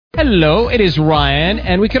Hello, it is Ryan,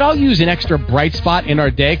 and we could all use an extra bright spot in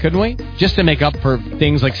our day, couldn't we? Just to make up for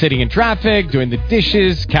things like sitting in traffic, doing the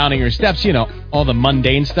dishes, counting your steps, all the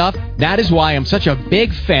mundane stuff. That is why I'm such a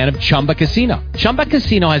big fan of Chumba Casino. Chumba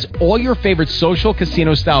Casino has all your favorite social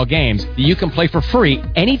casino-style games that you can play for free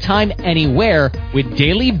anytime, anywhere with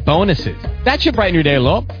daily bonuses. That should brighten your day a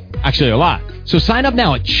little. Actually, a lot. So sign up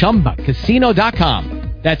now at ChumbaCasino.com.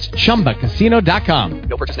 That's ChumbaCasino.com.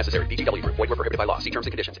 No purchase necessary. VGW Group. Void where prohibited by law. See terms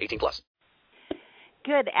and conditions. 18+.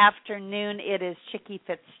 Good afternoon. It is Chickie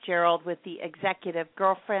Fitzgerald with the Executive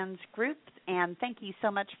Girlfriends Group, and thank you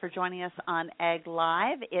so much for joining us on Egg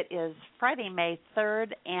Live. It is Friday, May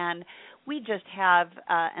 3rd, and we just have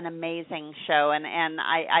an amazing show, and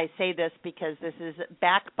I say this because this is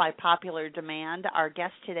backed by popular demand. Our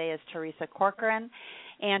guest today is Theresa Corcoran.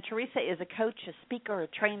 And Theresa is a coach, a speaker, a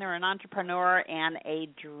trainer, an entrepreneur, and a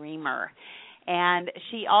dreamer. And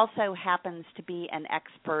she also happens to be an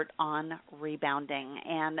expert on rebounding.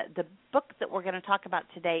 And the book that we're going to talk about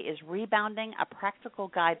today is Rebounding, a practical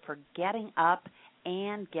guide for getting up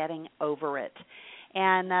and getting over it.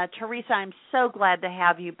 And Theresa, I'm so glad to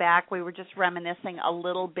have you back. We were just reminiscing a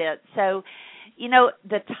little bit. So,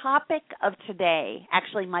 the topic of today,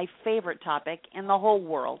 actually my favorite topic in the whole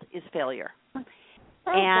world, is failure.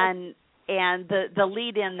 And the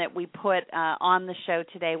lead-in that we put on the show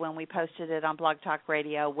today when we posted it on Blog Talk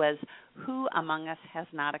Radio was, who among us has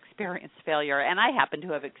not experienced failure? And I happen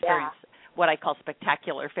to have experienced what I call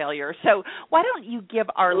spectacular failure. So why don't you give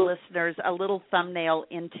our listeners a little thumbnail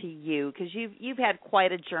into you, because you've had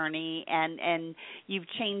quite a journey, and you've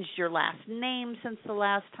changed your last name since the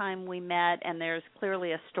last time we met, and there's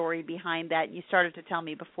clearly a story behind that. You started to tell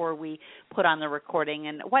me before we put on the recording,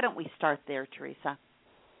 and why don't we start there, Theresa?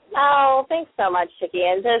 Oh, thanks so much, Chickie.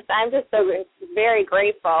 And I'm just so very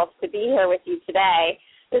grateful to be here with you today.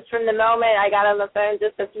 Just from the moment I got on the phone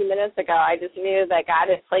just a few minutes ago, I just knew that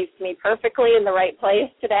God had placed me perfectly in the right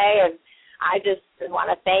place today, and I just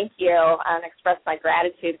want to thank you and express my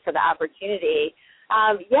gratitude for the opportunity.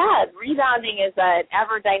 Rebounding is an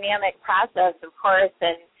ever-dynamic process, of course,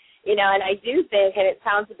 and I do think, and it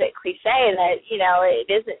sounds a bit cliche, that,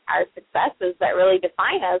 it isn't our successes that really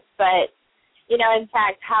define us, but in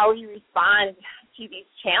fact, how we respond to these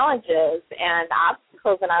challenges and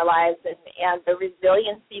obstacles in our lives, and the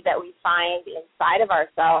resiliency that we find inside of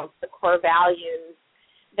ourselves, the core values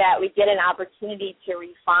that we get an opportunity to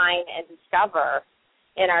refine and discover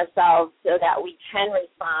in ourselves so that we can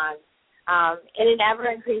respond in an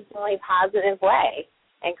ever-increasingly positive way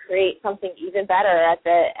and create something even better at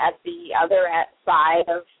the other side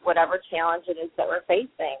of whatever challenge it is that we're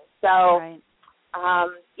facing. So. Right.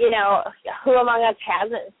 Who among us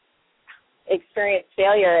hasn't experienced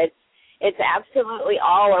failure? It's absolutely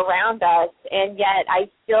all around us, and yet I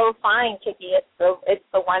still find, Chickie, it's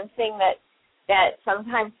the one thing that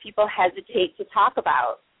sometimes people hesitate to talk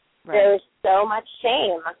about. Right. There's so much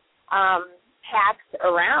shame packed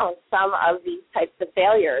around some of these types of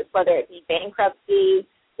failures, whether it be bankruptcy,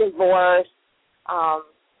 divorce,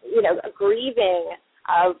 grieving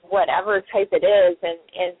of whatever type it is,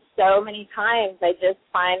 and so many times I just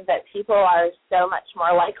find that people are so much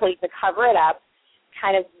more likely to cover it up,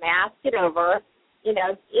 kind of mask it over.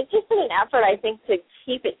 It's just in an effort, I think, to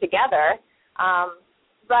keep it together.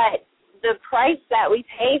 But the price that we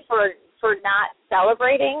pay for not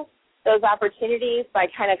celebrating those opportunities by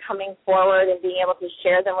kind of coming forward and being able to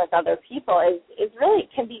share them with other people is really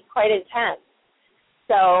can be quite intense.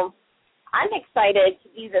 So I'm excited to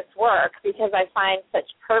do this work because I find such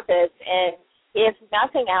purpose in, if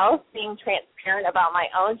nothing else, being transparent about my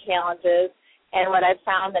own challenges. And what I've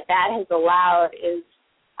found that has allowed is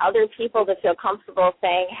other people to feel comfortable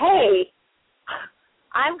saying, hey,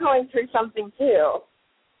 I'm going through something too.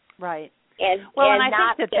 Right. And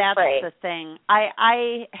I think that's afraid. The thing.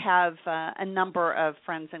 I have a number of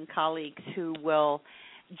friends and colleagues who will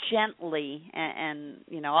gently, and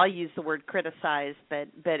I'll use the word criticize, but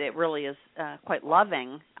it really is quite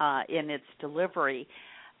loving in its delivery,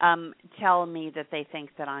 tell me that they think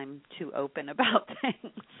that I'm too open about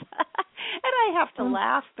things. And I have to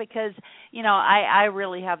laugh because, I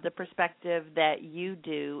really have the perspective that you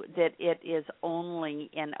do, that it is only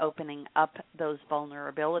in opening up those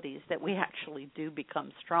vulnerabilities that we actually do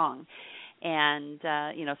become strong. And,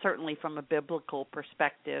 certainly from a biblical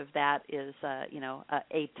perspective, that is,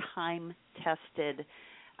 a time-tested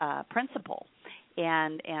principle,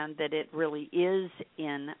 and that it really is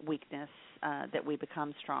in weakness that we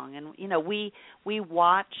become strong. And, we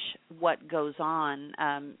watch what goes on,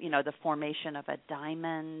 the formation of a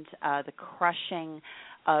diamond, the crushing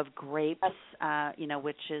of grapes,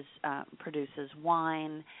 which produces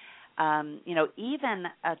wine, Even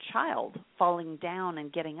a child falling down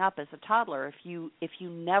and getting up as a toddler, if you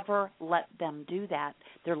never let them do that,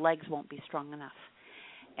 their legs won't be strong enough.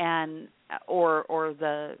 And or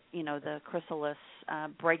the chrysalis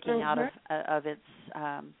breaking out of its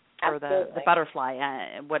or the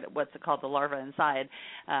butterfly, what's it called, the larva inside.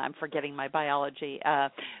 I'm forgetting my biology.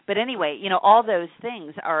 But anyway, all those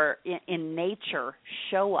things are in nature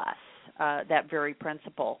show us that very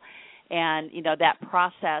principle. And, that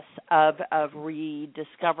process of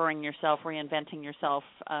rediscovering yourself, reinventing yourself,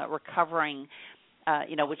 recovering,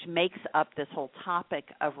 which makes up this whole topic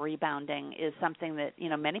of rebounding is something that,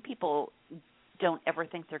 many people don't ever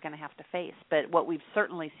think they're going to have to face. But what we've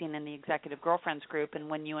certainly seen in the Executive Girlfriends group, and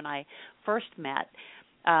when you and I first met,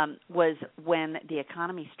 was when the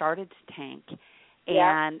economy started to tank.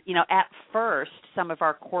 Yeah. And, at first, some of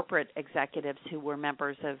our corporate executives who were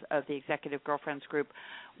members of the Executive Girlfriends group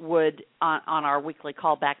would, on our weekly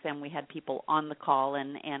call, back then we had people on the call,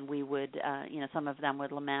 and we would, some of them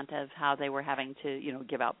would lament of how they were having to,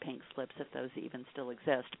 give out pink slips, if those even still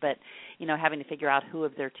exist, but, having to figure out who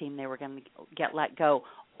of their team they were going to get let go,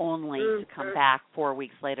 only to come back 4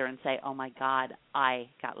 weeks later and say, oh, my God, I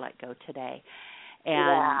got let go today.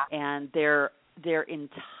 And their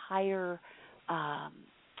entire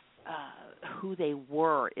who they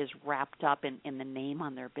were is wrapped up in the name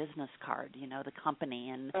on their business card, the company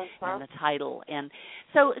and the title. And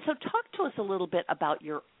so talk to us a little bit about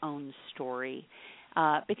your own story,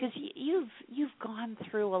 because you've gone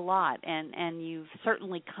through a lot, and you've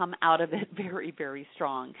certainly come out of it very, very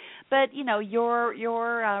strong. But your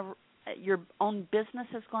own business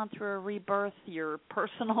has gone through a rebirth, your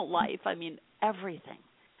personal life, everything.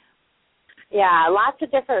 Yeah, lots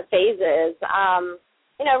of different phases.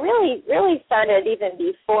 Really started even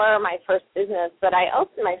before my first business, but I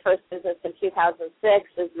opened my first business in 2006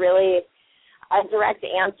 as really a direct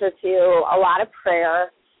answer to a lot of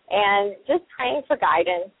prayer and just praying for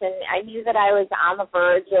guidance. And I knew that I was on the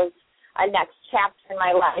verge of a next chapter in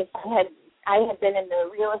my life. I had been in the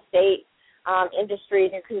real estate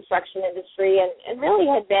industry, the construction industry, and really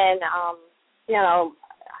had been,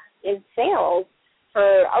 in sales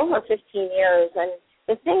for over 15 years. And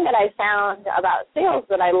the thing that I found about sales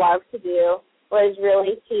that I love to do was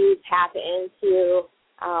really to tap into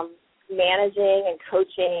managing and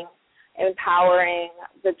coaching, empowering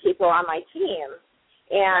the people on my team,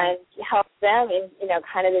 and help them,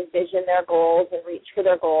 kind of envision their goals and reach for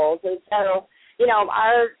their goals. And so,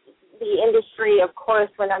 the industry, of course,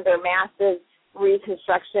 went under massive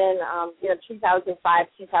reconstruction. 2005,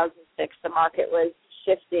 2006, the market was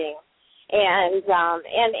shifting. And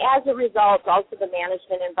as a result, also the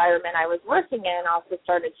management environment I was working in also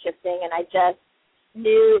started shifting, and I just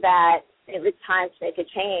knew that it was time to make a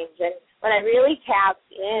change. And when I really tapped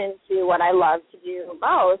into what I love to do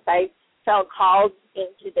most, I felt called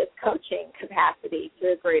into this coaching capacity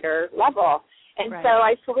to a greater level. And so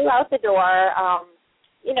I flew out the door,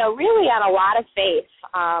 really on a lot of faith,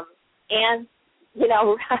 and,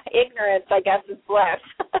 ignorance, I guess, is bliss.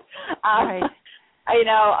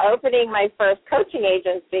 Opening my first coaching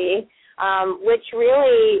agency, which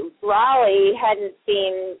really Raleigh hadn't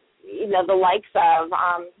seen, the likes of.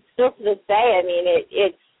 Still to this day,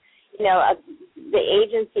 it's, the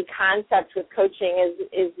agency concept with coaching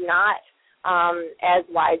is not as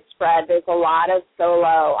widespread. There's a lot of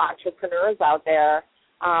solo entrepreneurs out there,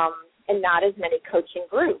 and not as many coaching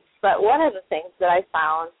groups. But one of the things that I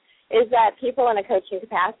found is that people in a coaching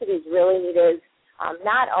capacity really needed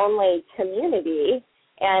not only community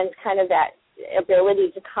and kind of that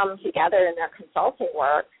ability to come together in their consulting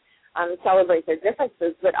work, celebrate their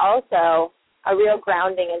differences, but also a real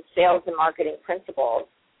grounding in sales and marketing principles,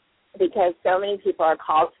 because so many people are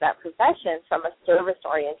called to that profession from a service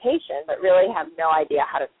orientation, but really have no idea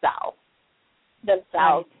how to sell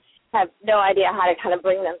themselves, have no idea how to kind of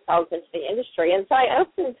bring themselves into the industry. And so I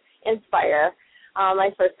opened Inspire,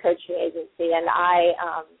 my first coaching agency, and I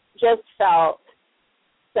just felt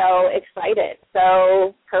so excited,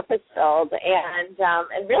 so purpose-filled, and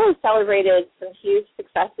really celebrated some huge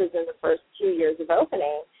successes in the first 2 years of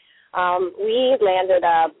opening. We landed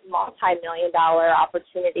a multi-million-dollar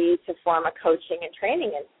opportunity to form a coaching and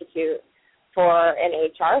training institute for an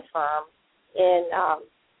HR firm in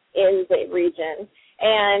the region.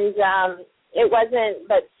 And it wasn't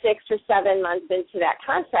but 6 or 7 months into that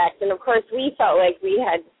contract. And, of course, we felt like we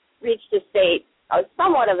had reached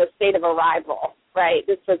somewhat of a state of arrival. Right,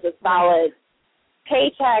 this was a solid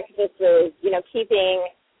paycheck. This was, keeping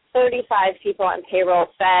 35 people on payroll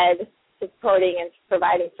fed, supporting and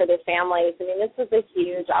providing for their families. This was a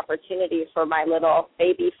huge opportunity for my little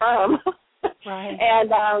baby firm. Right.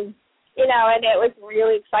 And and it was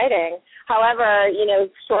really exciting. However,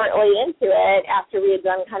 shortly into it, after we had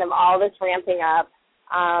done kind of all this ramping up,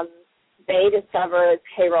 they discovered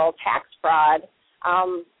payroll tax fraud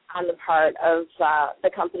on the part of the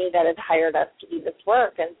company that had hired us to do this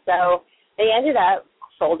work. And so they ended up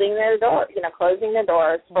folding their doors, closing their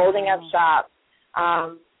doors, folding up shop,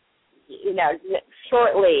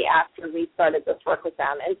 shortly after we started this work with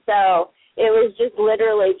them. And so it was just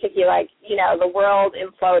literally, Chicky, the world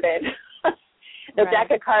imploded. The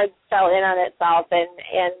deck of cards fell in on itself, and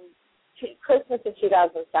Christmas of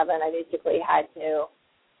 2007, I basically had to,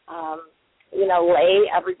 lay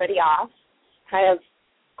everybody off, kind of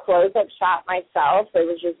close up shop myself. There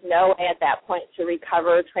was just no way at that point to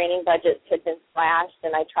recover. Training budgets had been slashed,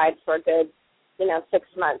 and I tried for a good, 6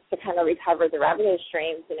 months to kind of recover the revenue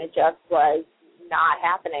streams, and it just was not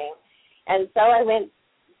happening. And so I went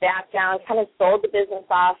back down, kind of sold the business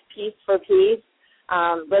off piece for piece,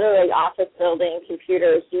 literally office building,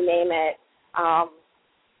 computers, you name it,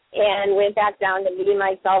 and went back down to me,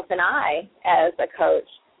 myself, and I as a coach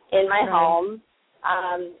in my home.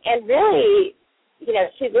 And really,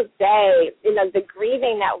 to this day, the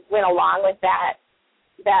grieving that went along with that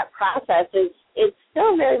process it's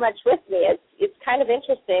still very much with me. It's kind of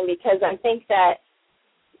interesting because I think that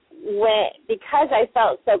because I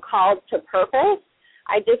felt so called to purpose,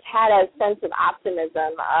 I just had a sense of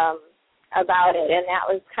optimism about it, and that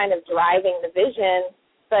was kind of driving the vision,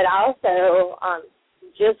 but also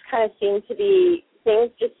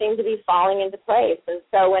things just seemed to be falling into place. And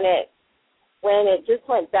so when it just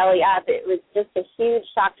went belly up, it was just a huge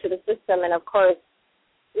shock to the system, and of course,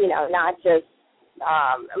 not just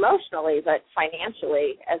emotionally, but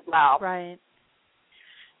financially as well. Right.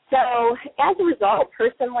 So as a result,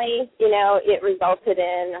 personally, it resulted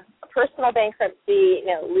in a personal bankruptcy,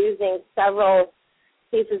 losing several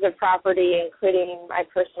pieces of property, including my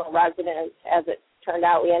personal residence. As it turned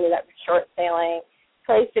out, we ended up short selling,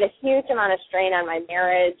 placed a huge amount of strain on my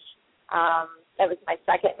marriage. That was my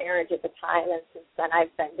second marriage at the time, and since then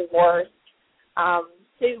I've been divorced.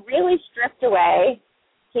 So really stripped away,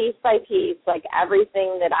 piece by piece,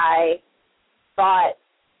 everything that I thought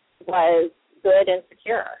was good and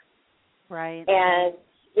secure. Right. And,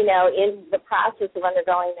 in the process of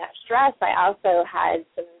undergoing that stress, I also had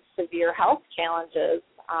some severe health challenges.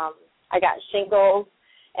 I got shingles,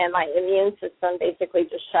 and my immune system basically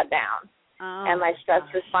just shut down. And my stress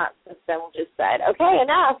response system just said, okay,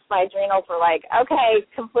 enough. My adrenals were okay,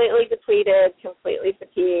 completely depleted, completely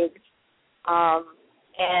fatigued.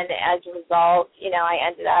 And as a result, I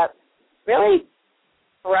ended up really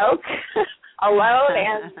broke, alone,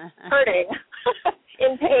 and hurting,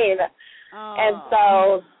 in pain. Oh. And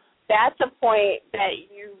so that's a point that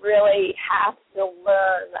you really have to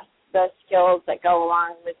learn the skills that go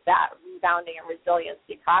along with that rebounding and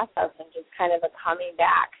resiliency process, and just kind of a coming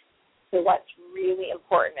back to what's really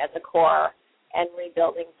important at the core and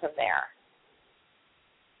rebuilding from there.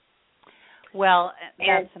 Well,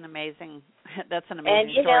 that's an amazing story.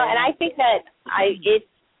 And I think that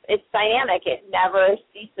it's dynamic. It never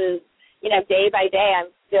ceases. Day by day,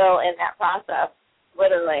 I'm still in that process,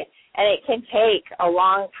 literally, and it can take a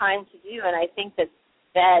long time to do. And I think that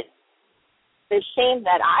the shame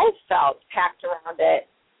that I've felt packed around it,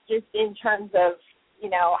 just in terms of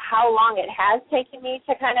how long it has taken me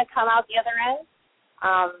to kind of come out the other end.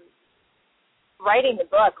 Writing the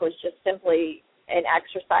book was just simply an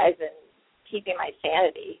exercise in keeping my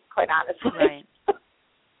sanity, quite honestly. Right.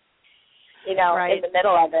 Right. In the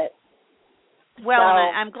middle of it. Well,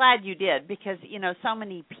 so, I'm glad you did, because, so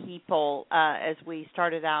many people, as we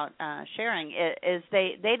started out sharing, is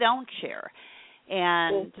they don't share.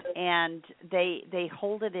 And they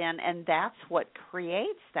hold it in, and that's what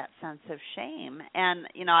creates that sense of shame. And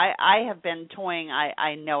I have been toying.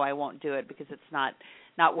 I know I won't do it because it's not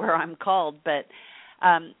where I'm called, but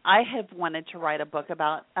I have wanted to write a book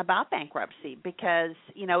about bankruptcy, because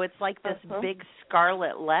it's like this big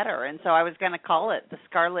scarlet letter, and so I was going to call it the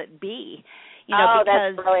Scarlet Bee. Because,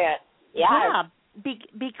 that's brilliant. Yeah.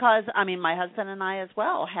 Because my husband and I as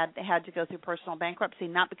well had to go through personal bankruptcy,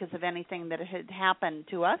 not because of anything that had happened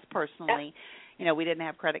to us personally. Yeah. We didn't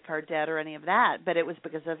have credit card debt or any of that, but it was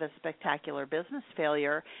because of a spectacular business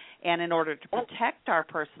failure. And in order to protect our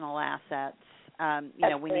personal assets,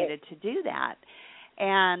 we needed to do that.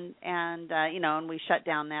 And we shut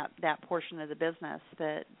down that portion of the business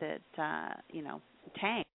that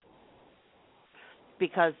tanked.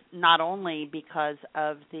 Because not only because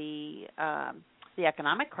of the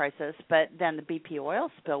economic crisis, but then the BP oil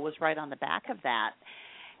spill was right on the back of that.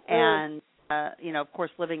 And of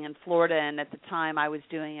course, living in Florida, and at the time I was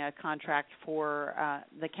doing a contract for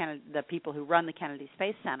the people who run the Kennedy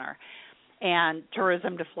Space Center, and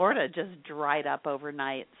tourism to Florida just dried up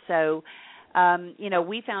overnight. So,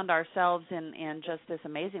 we found ourselves in just this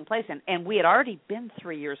amazing place, and we had already been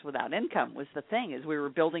 3 years without income. Was the thing is we were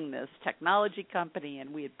building this technology company,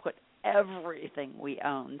 and we had put everything we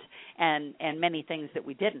owned and many things that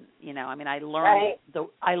we didn't.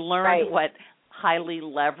 I learned what highly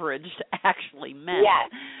leveraged actually meant. Yes.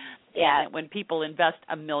 Yeah. When people invest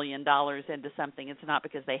 $1 million into something, it's not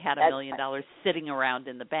because they had $1 million sitting around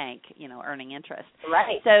in the bank, earning interest.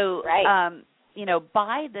 Right. So,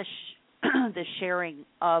 by the sharing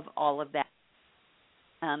of all of that,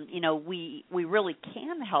 we really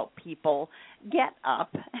can help people get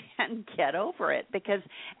up and get over it, because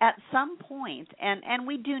at some point, and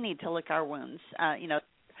we do need to lick our wounds,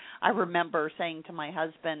 I remember saying to my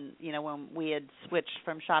husband, when we had switched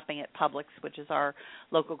from shopping at Publix, which is our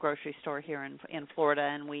local grocery store here in Florida,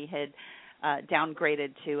 and we had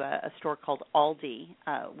downgraded to a store called Aldi,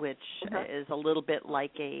 which is a little bit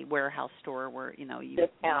like a warehouse store where, you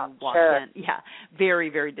walk in. Yeah, very,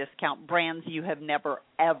 very discount. Brands you have never,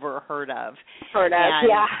 ever heard of.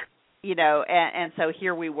 Yeah. And so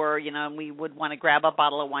here we were, and we would want to grab a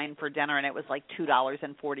bottle of wine for dinner, and it was like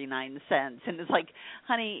 $2.49. And it's like,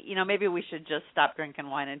 honey, maybe we should just stop drinking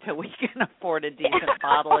wine until we can afford a decent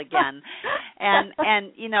bottle again. And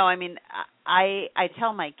I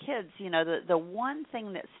tell my kids, the one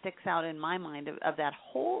thing that sticks out in my mind of that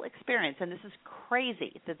whole experience, and this is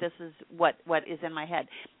crazy that this is what is in my head,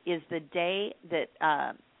 is the day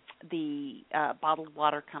that the bottled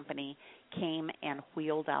water company came and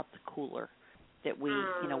wheeled out the cooler that we,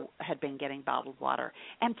 had been getting bottled water.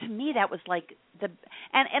 And to me, that was like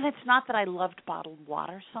and it's not that I loved bottled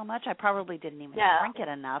water so much. I probably didn't even drink it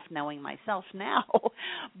enough, knowing myself now.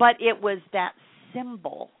 But it was that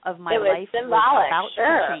symbol of my life was about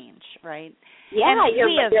to change, right? Yeah, and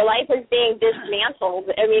your life is being dismantled.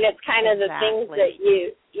 I mean, it's kind of the things that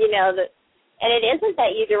and it isn't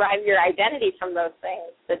that you derive your identity from those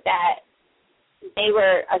things, but that they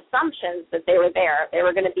were assumptions that they were there. They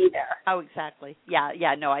were going to be there. Oh, exactly. Yeah.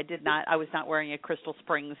 No, I did not. I was not wearing a Crystal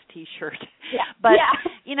Springs T-shirt. Yeah. But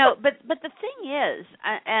but the thing is,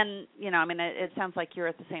 and it sounds like you're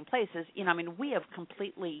at the same place. Is we have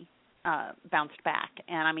completely bounced back.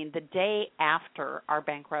 And the day after our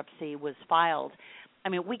bankruptcy was filed,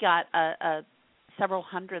 we got a several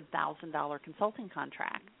 $100,000 consulting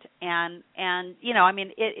contract, and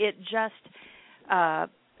it just.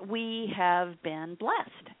 We have been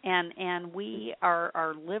blessed, and we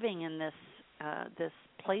are living in this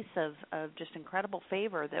place of just incredible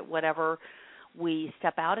favor, that whatever we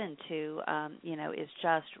step out into, is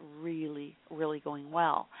just really, really going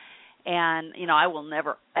well. And, I will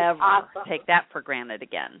never, ever take that for granted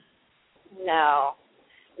again. No.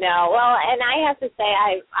 Well, and I have to say,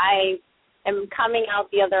 I am coming out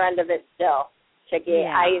the other end of it still, Chicky.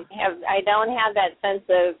 Yeah. I don't have that sense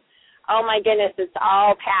of, oh my goodness, it's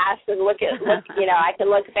all past, and look, I can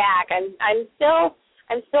look back. I'm still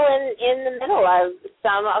in the middle of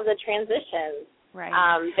some of the transitions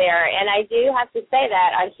there, and I do have to say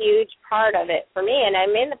that a huge part of it for me, and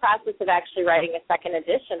I'm in the process of actually writing a second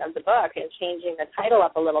edition of the book and changing the title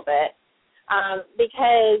up a little bit,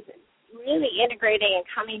 because really integrating and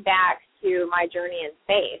coming back to my journey in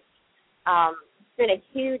faith has been a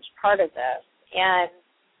huge part of this. And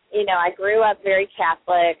I grew up very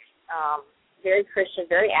Catholic, very Christian,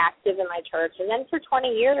 very active in my church. And then for 20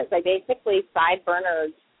 years, I basically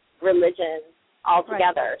side-burnered religion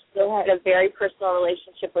altogether. Still had a very personal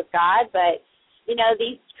relationship with God, but,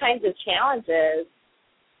 these kinds of challenges,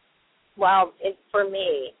 well, for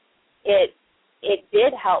me, it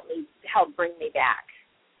did help bring me back.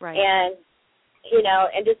 Right. And,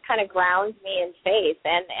 and just kind of grounds me in faith.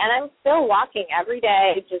 And I'm still walking every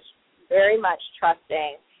day, just very much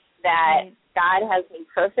trusting that God has me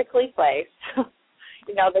perfectly placed.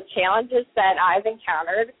 The challenges that I've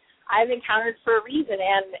encountered for a reason,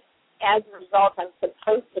 and as a result, I'm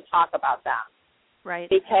supposed to talk about them. Right.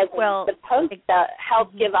 Because I'm supposed to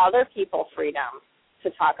help give other people freedom to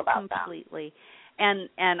talk about them. Completely. And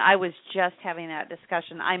I was just having that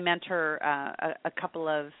discussion. I mentor a couple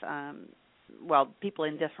of people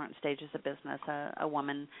in different stages of business. A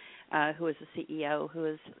woman who is a CEO who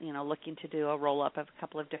is looking to do a roll up of a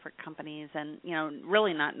couple of different companies, and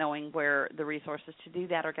really not knowing where the resources to do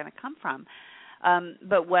that are going to come from.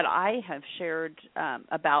 But what I have shared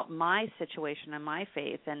about my situation and my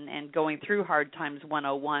faith, and going through Hard Times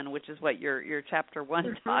 101, which is what your chapter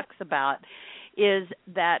 1 talks about, is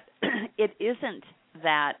that it isn't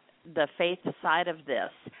that the faith side of this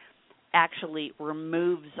actually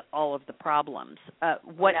removes all of the problems.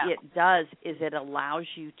 What it does is it allows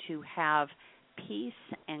you to have peace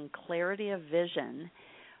and clarity of vision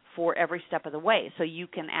for every step of the way. So you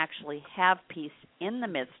can actually have peace in the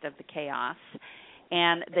midst of the chaos,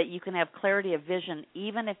 and that you can have clarity of vision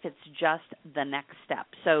even if it's just the next step.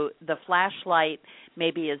 So the flashlight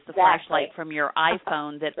maybe is the flashlight from your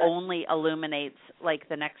iPhone that only illuminates like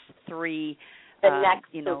the next three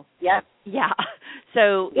Yep. Yeah.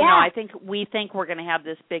 So, I think we think we're going to have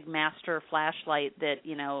this big master flashlight that,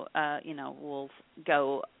 will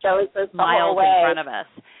go miles in front of us.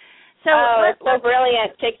 So it's so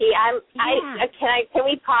brilliant, Chicky. Can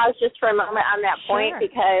we pause just for a moment on that point?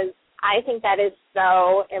 Because I think that is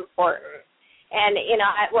so important. And,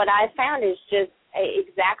 what I found is just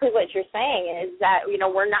exactly what you're saying is that,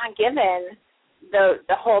 we're not given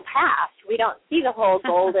the whole path. We don't see the whole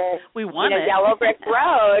golden yellow brick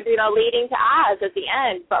road, leading to Oz at the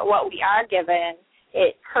end. But what we are given,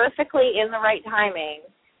 it perfectly in the right timing,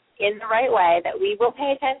 in the right way that we will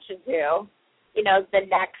pay attention to, the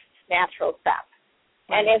next natural step.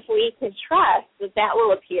 Right. And if we can trust that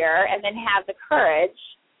will appear and then have the courage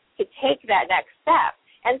to take that next step.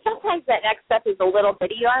 And sometimes that next step is a little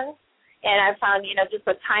bitty one. And I found, just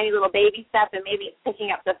a tiny little baby step, and maybe it's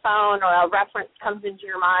picking up the phone or a reference comes into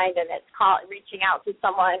your mind and it's reaching out to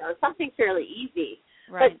someone or something fairly easy.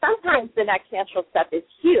 Right. But sometimes the next natural step is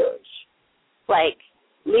huge, like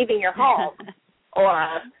leaving your home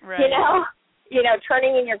or,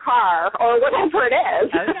 turning in your car or whatever it is.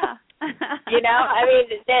 Oh, yeah.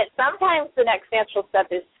 That sometimes the next natural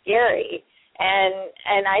step is scary.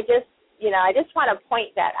 And I just want to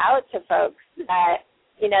point that out to folks that,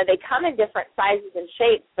 they come in different sizes and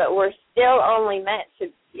shapes, but we're still only meant to,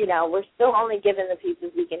 we're still only given the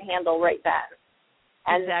pieces we can handle right then.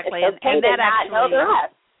 And exactly. It's okay and that not know the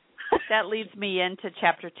rest. That leads me into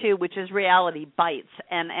chapter 2, which is reality bites.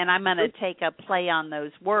 And I'm going to take a play on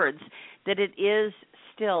those words, that it is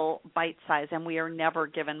still bite-sized, and we are never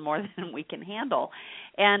given more than we can handle.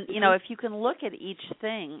 And, if you can look at each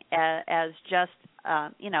thing as just,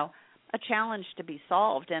 a challenge to be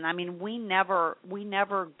solved. And, we never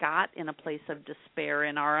got in a place of despair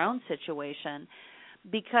in our own situation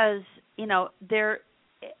because,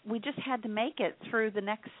 we just had to make it through the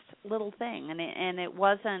next little thing. And it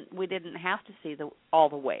wasn't, we didn't have to see all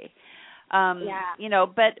the way.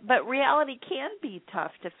 But reality can be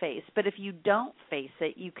tough to face. But if you don't face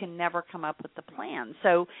it, you can never come up with the plan.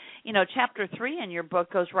 So, chapter 3 in your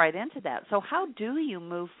book goes right into that. So how do you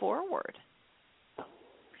move forward?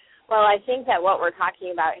 Well, I think that what we're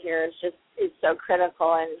talking about here is so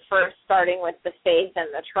critical. And first, starting with the faith and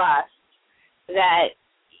the trust that,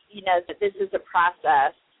 that this is a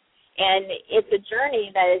process. And it's a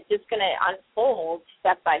journey that is just going to unfold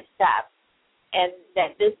step by step. And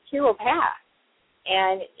that this too will pass.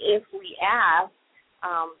 And if we ask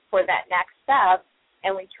for that next step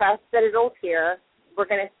and we trust that it'll appear, we're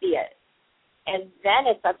going to see it. And then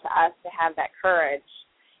it's up to us to have that courage.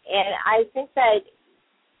 And I think that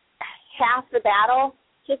half the battle,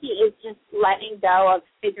 Chicky, is just letting go of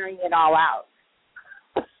figuring it all out.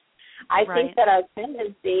 I think that our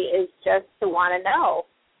tendency is just to want to know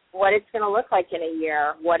what it's going to look like in a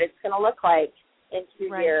year, what it's going to look like in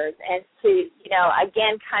 2 years, and to,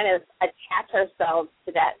 again, kind of attach ourselves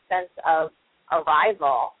to that sense of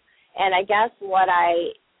arrival. And I guess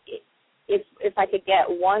if I could get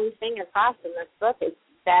one thing across in this book, is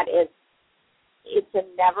that it's a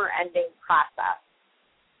never-ending process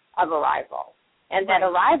of arrival. And that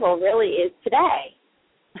arrival really is today.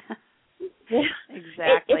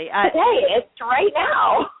 Exactly. It's today. It's right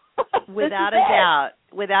now. Without a doubt.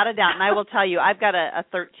 Without a doubt. And I will tell you, I've got a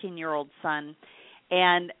 13-year-old son,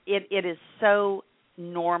 and it is so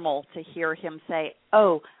normal to hear him say,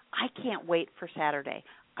 oh, I can't wait for Saturday.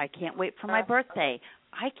 I can't wait for my birthday.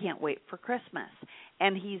 I can't wait for Christmas.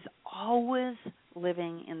 And he's always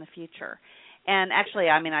living in the future. And actually,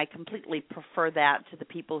 I completely prefer that to the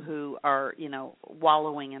people who are,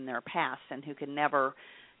 wallowing in their past and who can never,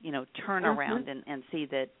 turn around and see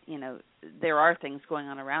that, there are things going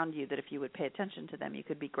on around you that if you would pay attention to them, you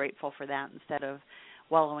could be grateful for that instead of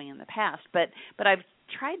wallowing in the past. But I've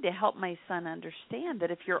tried to help my son understand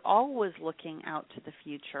that if you're always looking out to the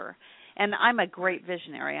future, and I'm a great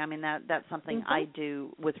visionary. That's something I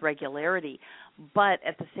do with regularity. But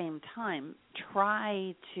at the same time,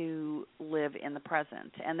 try to live in the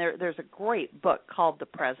present. And there's a great book called The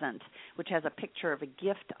Present, which has a picture of a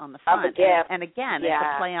gift on the front. And again, it's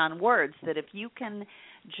a play on words that if you can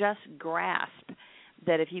just grasp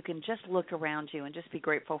that if you can just look around you and just be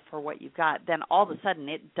grateful for what you've got, then all of a sudden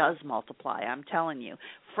it does multiply. I'm telling you.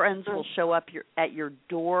 Friends will show up at your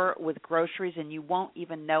door with groceries, and you won't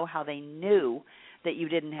even know how they knew that you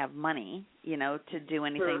didn't have money, to do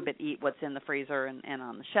anything but eat what's in the freezer and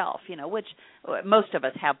on the shelf, which most of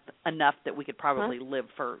us have enough that we could probably live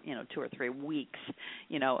for, 2 or 3 weeks,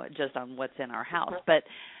 just on what's in our house. But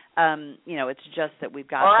it's just that we've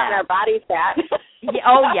got or that. on our body fat.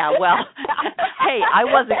 Yeah, well, hey, I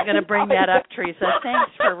wasn't going to bring that up, Theresa.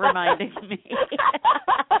 Thanks for reminding me.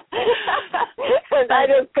 I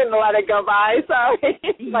just couldn't let it go by. Sorry,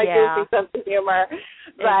 my goofy sense of humor.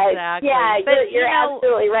 But exactly. yeah, but, you're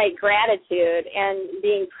absolutely right. Gratitude and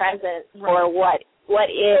being present for what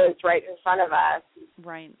is right in front of us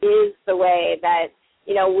is the way that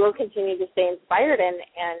we'll continue to stay inspired, and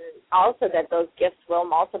also that those gifts will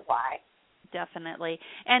multiply. Definitely.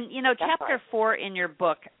 And, Chapter 4 in your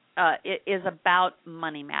book it is about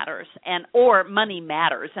money matters, or money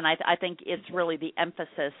matters. And I think it's really the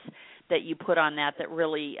emphasis that you put on that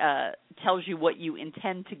really tells you what you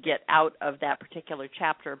intend to get out of that particular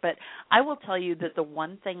chapter. But I will tell you that the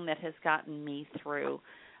one thing that has gotten me through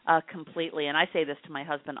completely, and I say this to my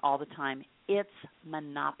husband all the time, it's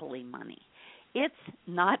monopoly money. It's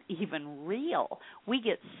not even real. We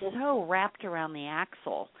get so wrapped around the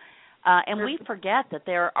axle. And we forget that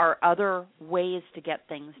there are other ways to get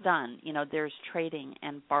things done. There's trading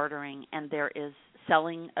and bartering, and there is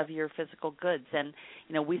selling of your physical goods. And,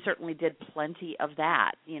 we certainly did plenty of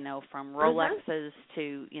that, from Rolexes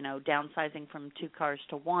to, downsizing from 2 cars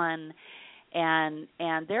to 1. And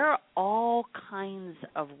there are all kinds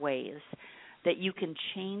of ways that you can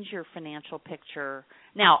change your financial picture.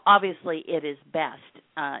 Now, obviously, it is best,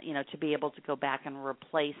 to be able to go back and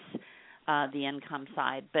replace the income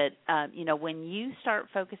side. But, when you start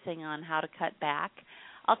focusing on how to cut back,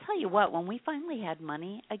 I'll tell you what, when we finally had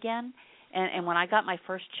money again, and when I got my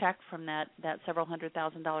first check from that several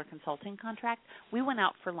 $100,000 consulting contract, we went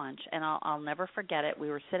out for lunch, and I'll never forget it. We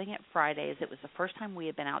were sitting at Fridays. It was the first time we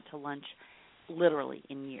had been out to lunch literally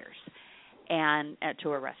in years, and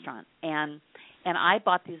to a restaurant. And I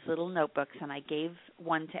bought these little notebooks, and I gave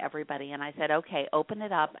one to everybody, and I said, okay, open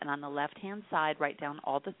it up, and on the left-hand side, write down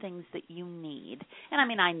all the things that you need.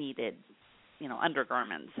 And, I needed,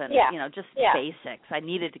 undergarments and, just basics. I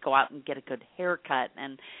needed to go out and get a good haircut,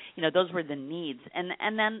 and, those were the needs.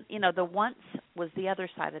 And then, the wants was the other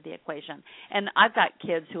side of the equation. And I've got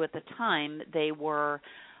kids who at the time, they were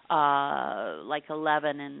like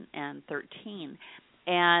 11 and 13.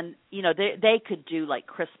 And, they could do like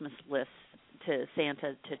Christmas lists to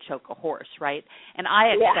Santa to choke a horse, right? And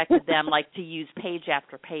I expected them to use page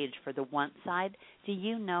after page for the want side. Do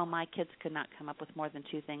you know my kids could not come up with more than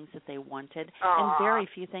 2 things that they wanted and very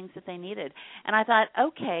few things that they needed. And I thought,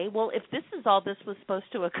 okay, well, if this is all this was supposed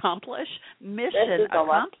to accomplish, mission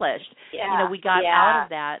accomplished. We got out of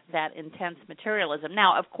that intense materialism.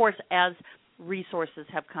 Now, of course, as resources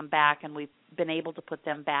have come back and we've been able to put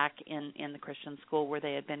them back in the Christian school where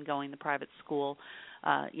they had been going, the private school,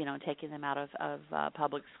 taking them out of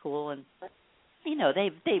public school, and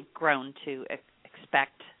they've grown to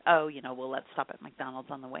expect, well, let's stop at McDonald's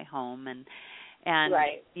on the way home, and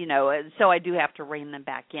so I do have to rein them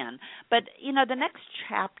back in. But the next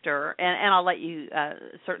chapter, and I'll let you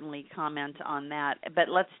certainly comment on that, but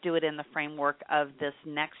let's do it in the framework of this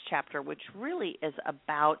next chapter, which really is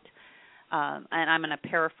about and I'm going to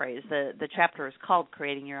paraphrase, the chapter is called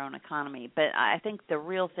Creating Your Own Economy, but I think the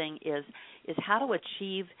real thing is how to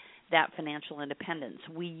achieve that financial independence.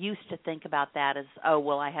 We used to think about that as,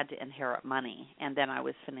 I had to inherit money, and then I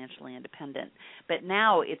was financially independent. But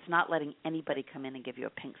now it's not letting anybody come in and give you a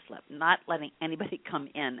pink slip, not letting anybody come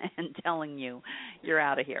in and telling you you're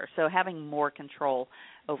out of here. So having more control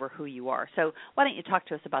over who you are. So why don't you talk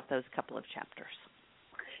to us about those couple of chapters?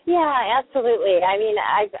 Yeah, absolutely.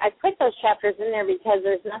 I put those chapters in there because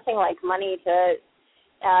there's nothing like money to,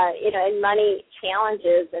 and money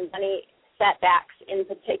challenges and money setbacks in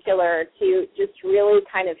particular to just really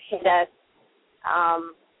kind of hit us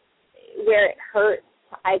where it hurts.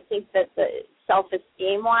 I think that the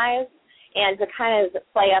self-esteem wise, and to kind of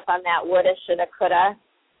play up on that woulda, shoulda, coulda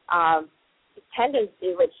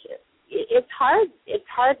tendency, which it's hard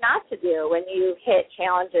not to do when you hit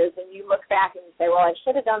challenges and you look back and you say, well, I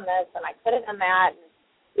should have done this and I could have done that. And,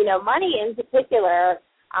 money in particular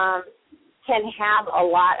can have a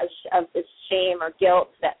lot of this shame or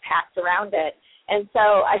guilt that packs around it. And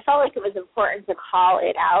so I felt like it was important to call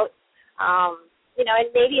it out. And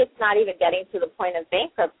maybe it's not even getting to the point of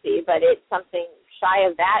bankruptcy, but it's something shy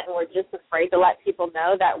of that, and we're just afraid to let people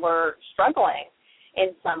know that we're struggling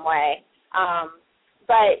in some way.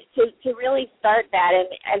 But to really start that,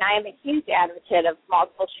 and I am a huge advocate of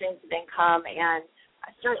multiple streams of income, and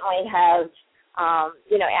I certainly have,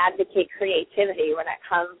 advocate creativity when it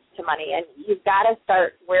comes to money. And you've got to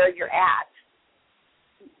start where you're at.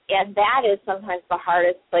 And that is sometimes the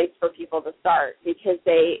hardest place for people to start because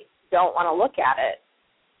they don't want to look at it.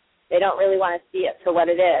 They don't really want to see it for what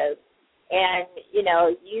it is. And,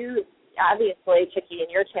 you obviously, Chicky, in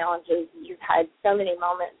your challenges, you've had so many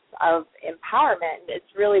moments of empowerment. It's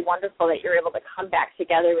really wonderful that you're able to come back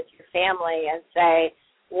together with your family and say,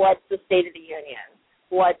 what's the state of the union?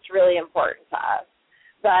 What's really important to us?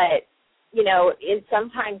 But,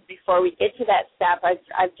 sometimes before we get to that step,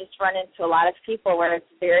 I've just run into a lot of people where it's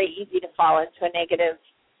very easy to fall into a negative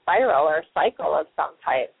spiral or cycle of some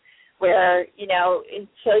type where,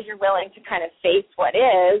 until you're willing to kind of face what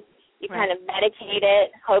is, you kind of medicate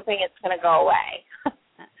it, hoping it's going to go away.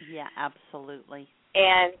 Yeah, absolutely.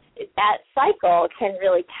 And that cycle can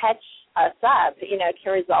really catch us up. It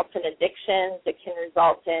can result in addictions. It can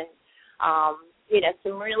result in,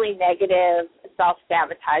 some really negative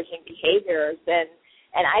self-sabotaging behaviors. And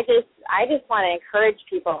I just want to encourage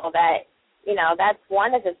people that, that's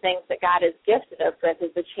one of the things that God has gifted us with is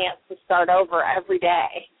the chance to start over every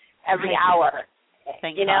day, every hour.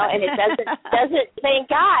 Thank God. And it doesn't thank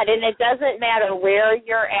God, and it doesn't matter where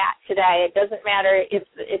you're at today. It doesn't matter if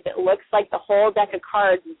it looks like the whole deck of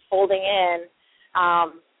cards is folding in.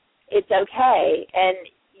 It's okay, and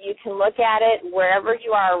you can look at it wherever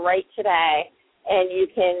you are right today, and you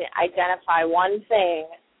can identify one thing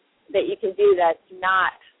that you can do that's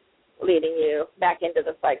not leading you back into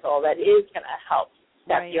the cycle that is going to help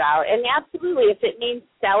step you out. And absolutely, if it means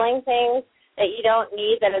selling things that you don't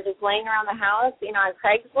need that are just laying around the house, on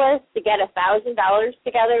Craigslist to get $1,000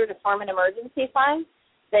 together to form an emergency fund,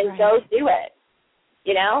 then go do it.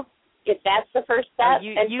 If that's the first step.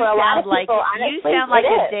 You for a lot of people, honestly, you sound like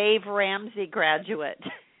a Dave Ramsey graduate.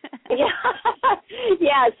 Yeah.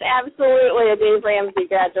 Yes, absolutely a Dave Ramsey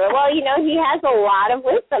graduate. Well, he has a lot of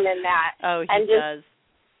wisdom in that. Oh, he does.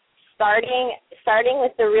 Starting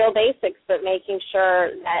with the real basics, but making sure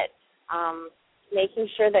that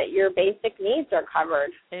your basic needs are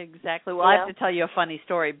covered. Exactly. Well, I have to tell you a funny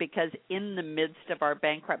story because in the midst of our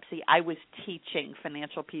bankruptcy, I was teaching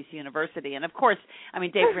Financial Peace University, and of course,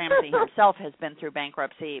 Dave Ramsey himself has been through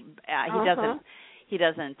bankruptcy. He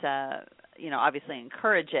doesn't obviously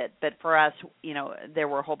encourage it, but for us, there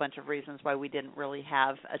were a whole bunch of reasons why we didn't really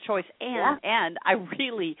have a choice, and I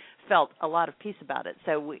really felt a lot of peace about it,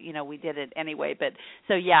 so we did it anyway. But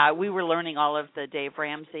so we were learning all of the Dave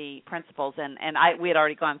Ramsey principles, and we had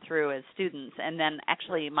already gone through as students, and then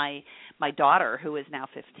actually my daughter, who is now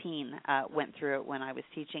 15, went through it when I was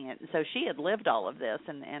teaching it, so she had lived all of this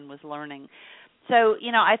and was learning. So,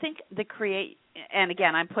 I think and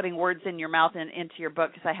again, I'm putting words in your mouth and into your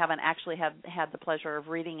book because I haven't actually had the pleasure of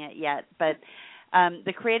reading it yet, but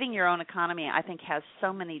the Creating Your Own Economy, I think, has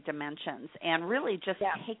so many dimensions, and really just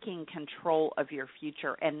taking control of your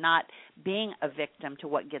future and not being a victim to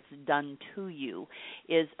what gets done to you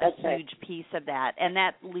is a huge piece of that, and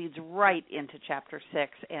that leads right into Chapter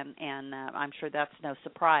 6, and I'm sure that's no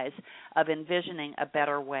surprise, of envisioning a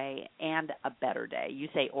better way and a better day. You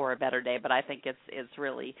say or a better day, but I think it's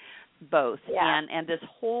really both, and this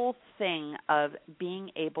whole thing of being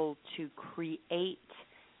able to create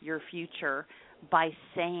your future by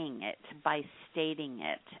saying it, by stating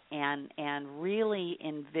it, and really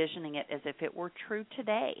envisioning it as if it were true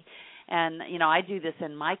today. And, I do this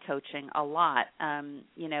in my coaching a lot,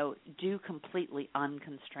 do completely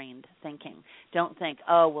unconstrained thinking. Don't think,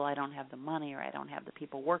 oh, well, I don't have the money, or I don't have the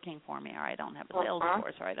people working for me, or I don't have a sales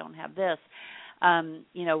force, or I don't have this.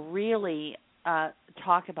 Really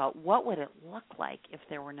talk about what would it look like if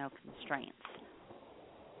there were no constraints.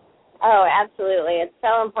 Oh, absolutely. It's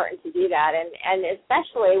so important to do that, and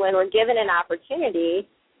especially when we're given an opportunity,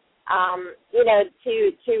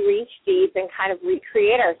 to reach deep and kind of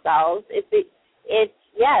recreate ourselves. It's a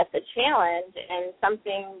challenge and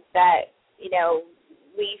something that,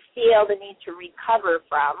 we feel the need to recover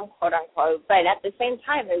from, quote unquote, but at the same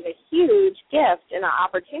time, there's a huge gift and an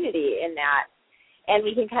opportunity in that. And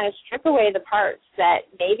we can kind of strip away the parts that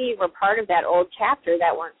maybe were part of that old chapter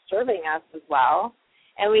that weren't serving us as well.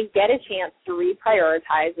 And we get a chance to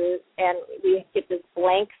reprioritize it, and we get this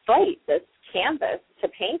blank slate, this canvas to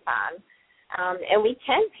paint on. And we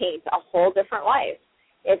can paint a whole different life.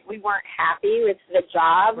 If we weren't happy with the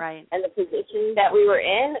job and the position that we were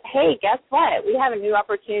in, hey, guess what? We have a new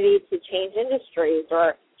opportunity to change industries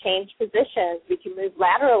or change positions. We can move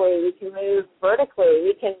laterally. We can move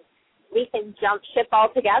vertically. We can jump ship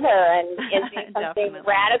altogether and do something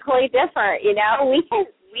radically different.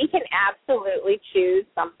 we can absolutely choose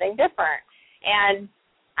something different. And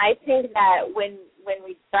I think that when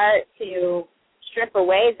we start to strip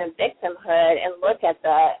away the victimhood and look at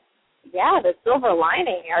the silver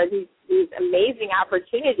lining are these amazing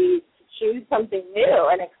opportunities to choose something new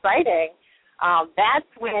and exciting, that's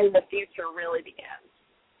when the future really begins.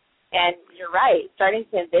 And you're right, starting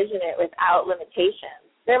to envision it without limitations.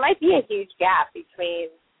 There might be a huge gap between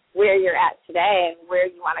where you're at today and where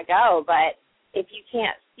you want to go, but if you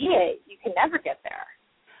can't see it, you can never get there.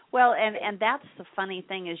 Well, and that's the funny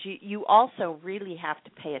thing is you also really have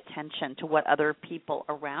to pay attention to what other people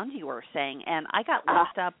around you are saying. And I got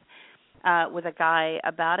linked up with a guy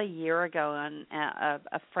about a year ago, and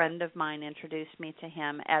a friend of mine introduced me to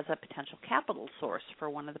him as a potential capital source for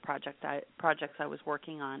one of the projects I was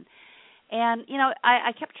working on. And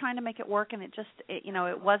I kept trying to make it work, and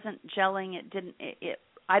it wasn't gelling.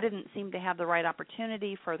 I didn't seem to have the right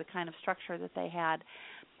opportunity for the kind of structure that they had.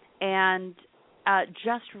 And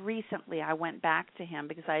just recently I went back to him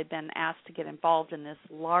because I had been asked to get involved in this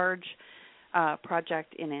large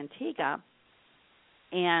project in Antigua,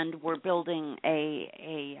 and we're building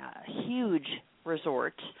a huge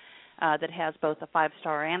resort that has both a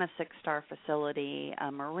 5-star and a 6-star facility,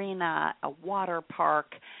 a marina, a water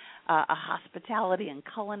park, a hospitality and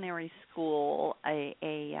culinary school,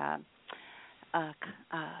 a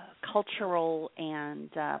cultural and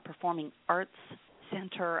performing arts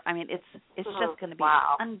center. I mean, it's just going to be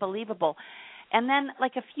unbelievable. And then,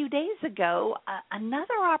 like a few days ago,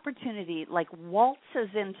 another opportunity like waltzes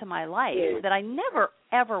into my life that I never,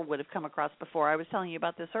 ever would have come across before. I was telling you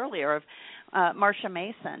about this earlier of Marsha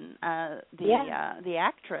Mason, the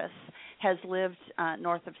actress, has lived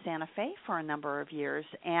north of Santa Fe for a number of years,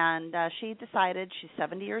 and she decided she's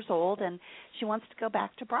 70 years old and she wants to go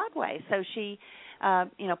back to Broadway. So she,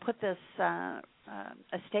 put this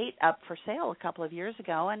estate up for sale a couple of years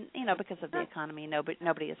ago, and because of the economy,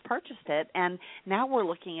 nobody has purchased it, and now we're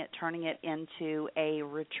looking at turning it into a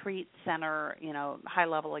retreat center,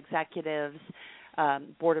 high-level executives,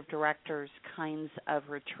 board of directors kinds of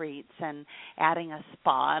retreats, and adding a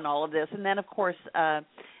spa and all of this. And then, of course,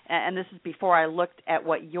 and this is before I looked at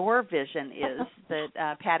what your vision is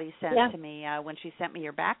that Patty sent to me when she sent me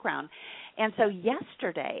your background. And so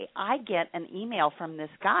yesterday I get an email from this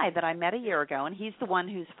guy that I met a year ago, and he's the one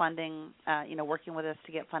who's funding, working with us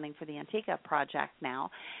to get funding for the Antigua project now.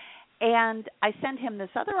 And I sent him this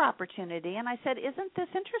other opportunity, and I said, isn't this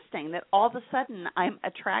interesting that all of a sudden I'm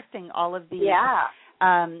attracting all of these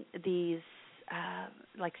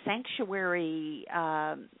like sanctuary,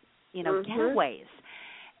 getaways?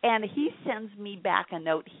 And he sends me back a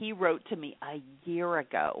note he wrote to me a year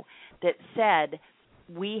ago that said,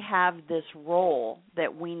 we have this role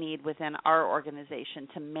that we need within our organization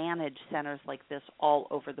to manage centers like this all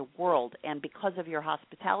over the world. And because of your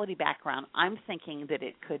hospitality background, I'm thinking that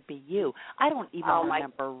it could be you. I don't even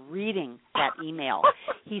remember reading that email.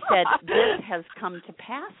 He said, this has come to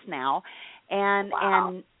pass now. And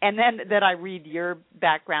then that I read your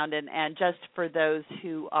background, and just for those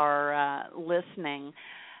who are listening,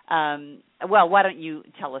 why don't you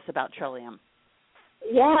tell us about Trillium?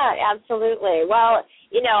 Yeah, absolutely. Well,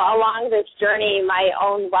 along this journey, my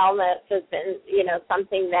own wellness has been,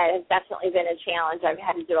 something that has definitely been a challenge. I've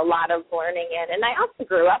had to do a lot of learning in, and I also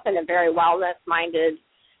grew up in a very wellness-minded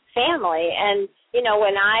family. And,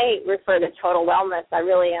 when I refer to total wellness, I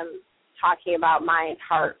really am talking about mind,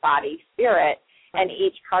 heart, body, spirit, and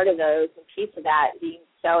each part of those and piece of that being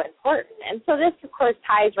so important. And so this, of course,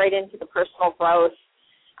 ties right into the personal growth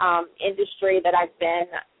industry that I've been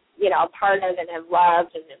a part of and have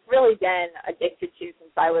loved and have really been addicted to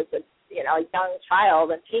since I was a young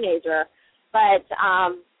child and teenager. But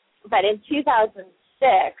in 2006,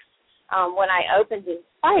 when I opened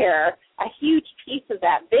Inspire, a huge piece of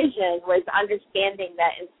that vision was understanding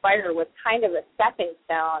that Inspire was kind of a stepping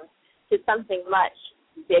stone to something much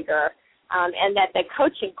bigger, and that the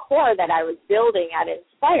coaching core that I was building at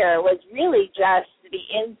Inspire was really just the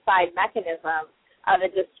inside mechanism of a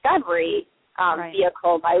discovery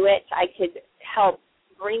vehicle by which I could help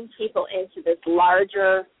bring people into this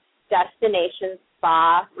larger destination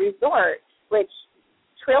spa resort, which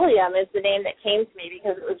Trillium is the name that came to me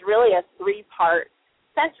because it was really a 3-part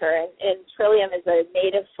center. And Trillium is a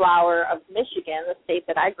native flower of Michigan, the state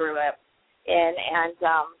that I grew up in, and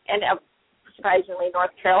surprisingly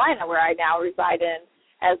North Carolina, where I now reside in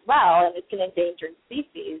as well, and it's an endangered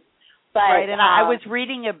species. But, right, and I was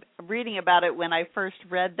reading about it when I first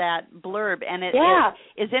read that blurb, and it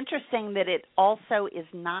is interesting that it also is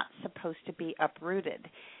not supposed to be uprooted,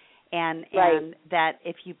 and that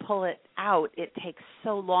if you pull it out, it takes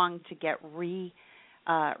so long to get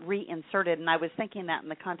reinserted. And I was thinking that in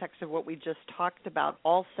the context of what we just talked about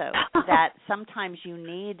also, that sometimes you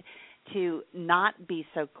need to not be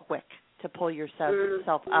so quick to pull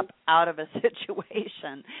yourself up out of a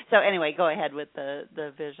situation. So anyway, go ahead with the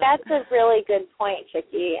vision. That's a really good point,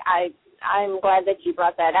 Chicky. I'm glad that you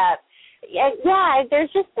brought that up. Yeah,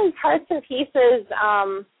 there's just some parts and pieces,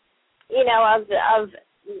 of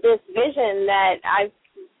this vision that I've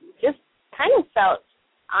just kind of felt,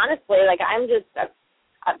 honestly, like I'm just a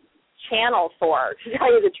channel for, to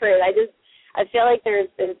tell you the truth. I feel like there's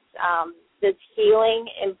this healing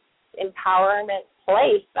and empowerment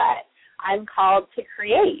place that I'm called to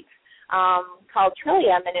create, called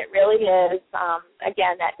Trillium, and it really is,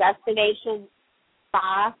 again, that destination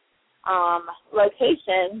spa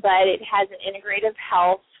location, but it has an integrative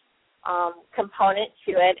health component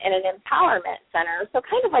to it and an empowerment center. So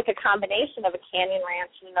kind of like a combination of a Canyon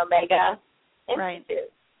Ranch and an Omega Institute,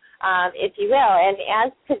 if you will. And as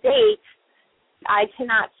to date, I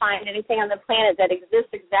cannot find anything on the planet that exists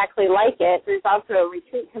exactly like it. There's also a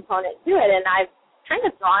retreat component to it, and I've kind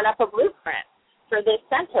of drawn up a blueprint for this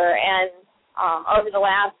center, and over the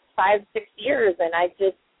last 5-6 years, and I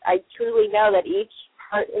truly know that each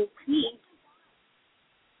part and piece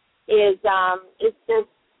is just,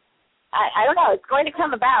 I don't know, it's going to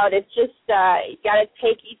come about. It's just you got to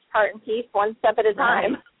take each part and piece one step at a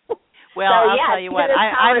time. Right. Well, I'll tell you what,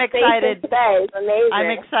 I'm excited. Today is amazing.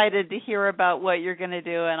 I'm excited to hear about what you're going to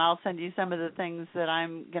do, and I'll send you some of the things that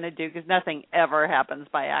I'm going to do, because nothing ever happens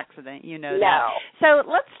by accident. You know that.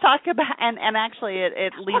 So let's talk about, and actually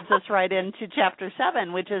it leads us right into Chapter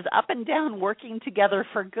 7, which is Up and Down, Working Together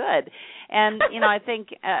for Good. And I think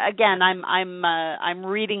again, I'm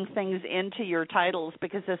reading things into your titles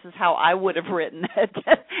because this is how I would have written it,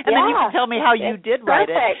 and then you can tell me how you did write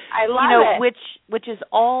it. I love it. Which is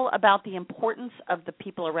all about the importance of the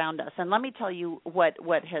people around us. And let me tell you what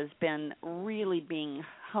has been really being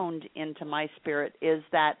honed into my spirit is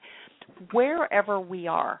that wherever we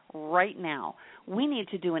are right now, we need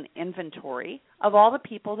to do an inventory of all the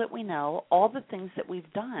people that we know, all the things that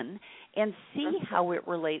we've done, and see how it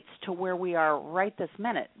relates to where we are right this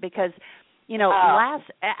minute. Because,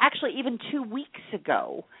 actually even 2 weeks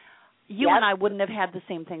ago, you and I wouldn't have had the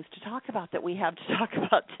same things to talk about that we have to talk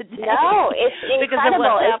about today. No, it's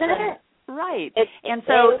incredible, isn't it? Right. It's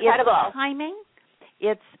incredible. It's timing,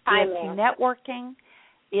 it's networking,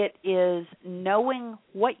 it is knowing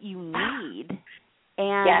what you need,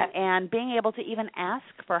 and being able to even ask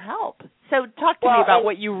for help. So talk to me about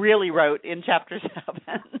what you really wrote in Chapter 7.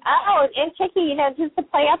 Oh, and Chicky, just to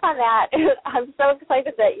play up on that, I'm so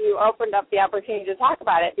excited that you opened up the opportunity to talk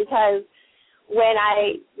about it, because when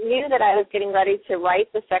I knew that I was getting ready to write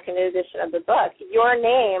the second edition of the book, your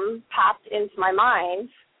name popped into my mind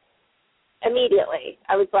immediately.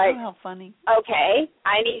 I was like, oh, how funny. Okay,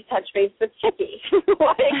 I need to touch base with Chicky.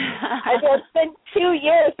 It's been 2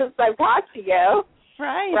 years since I've talked to you.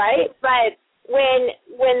 Right? But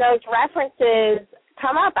when those references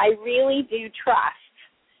come up, I really do trust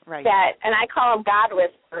that, and I call them God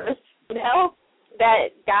whispers, that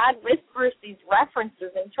God whispers these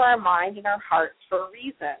references into our mind and our hearts for a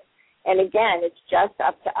reason. And again, it's just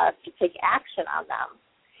up to us to take action on them.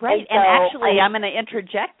 Right. And actually, I'm going to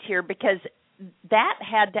interject here, because that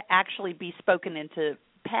had to actually be spoken into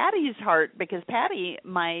Patty's heart, because Patty,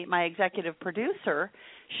 my executive producer,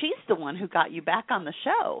 she's the one who got you back on the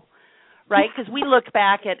show, right? Because we look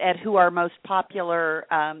back at who our most popular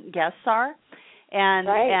guests are.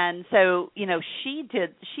 And so, she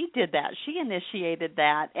did that. She initiated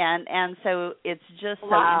that. And so it's just so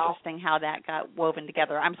interesting how that got woven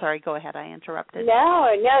together. I'm sorry, go ahead. I interrupted. No.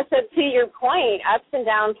 So to your point, ups and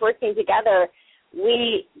downs working together,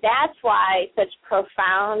 that's why such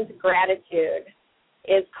profound gratitude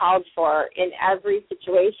is called for in every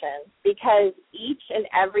situation, because each and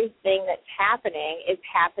everything that's happening is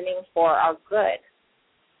happening for our good.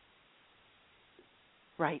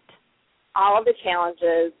 Right. All of the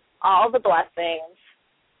challenges, all the blessings,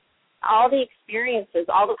 all the experiences,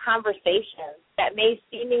 all the conversations that may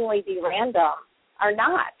seemingly be random are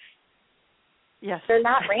not. Yes. They're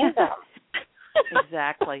not random.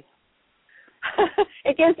 Exactly.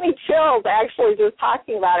 It gives me chills actually just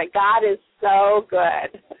talking about it. God is so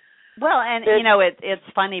good. Well, and it's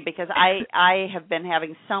funny because I have been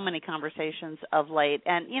having so many conversations of late,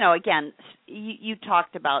 and again, you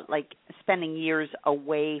talked about like spending years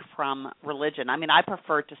away from religion. I mean, I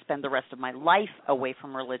prefer to spend the rest of my life away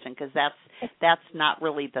from religion, because that's not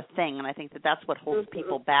really the thing, and I think that's what holds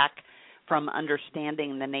people back from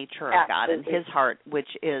understanding the nature of God and His heart, which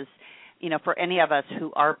is, for any of us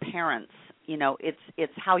who are parents,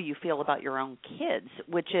 it's how you feel about your own kids,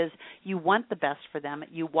 which is you want the best for them.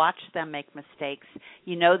 You watch them make mistakes.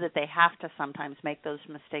 You know that they have to sometimes make those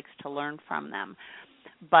mistakes to learn from them.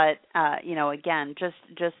 But again,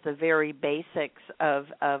 just the very basics of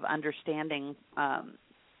understanding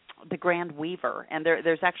the Grand Weaver. And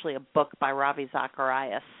there's actually a book by Ravi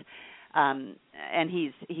Zacharias, and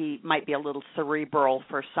he might be a little cerebral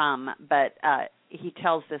for some, but he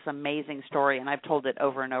tells this amazing story, and I've told it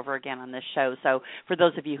over and over again on this show. So for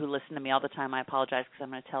those of you who listen to me all the time, I apologize because I'm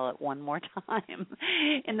going to tell it one more time.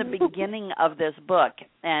 In the beginning of this book,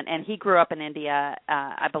 and he grew up in India,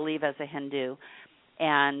 I believe, as a Hindu,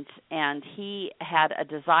 and he had a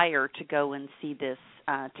desire to go and see this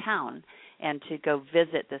town and to go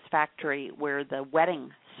visit this factory where the wedding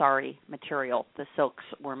sari material, the silks,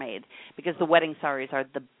 were made, because the wedding saris are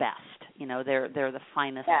the best. They're the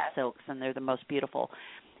finest silks, and they're the most beautiful.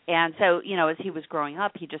 And so, as he was growing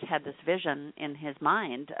up, he just had this vision in his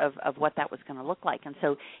mind of what that was going to look like. And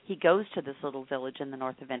so he goes to this little village in the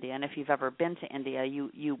north of India. And if you've ever been to India,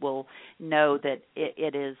 you will know that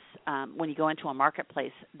it is, when you go into a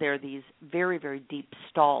marketplace, there are these very, very deep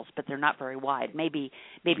stalls, but they're not very wide, maybe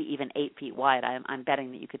even 8 feet wide. I'm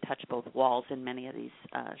betting that you could touch both walls in many of these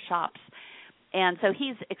shops. And so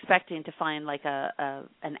he's expecting to find like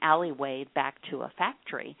an alleyway back to a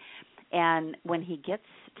factory. And when he gets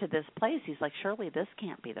to this place, he's like, surely this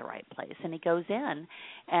can't be the right place. And he goes in,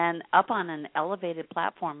 and up on an elevated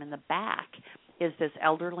platform in the back is this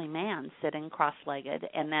elderly man sitting cross-legged,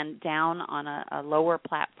 and then down on a lower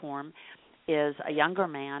platform is a younger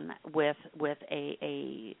man with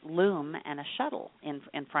a loom and a shuttle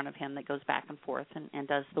in front of him that goes back and forth and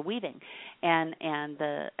does the weaving. And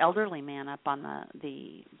the elderly man up on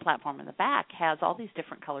the platform in the back has all these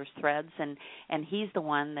different colors threads, and he's the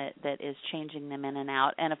one that is changing them in and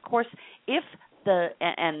out. And of course,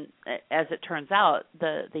 and as it turns out,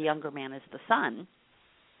 the younger man is the son,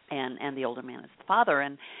 and the older man is the father,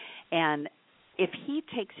 and if he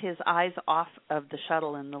takes his eyes off of the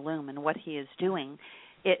shuttle and the loom and what he is doing,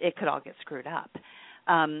 it could all get screwed up.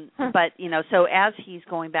 But, so as he's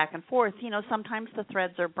going back and forth, sometimes the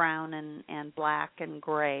threads are brown and black and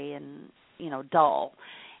gray and, dull.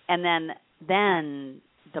 And then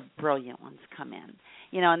the brilliant ones come in.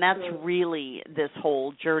 And that's really this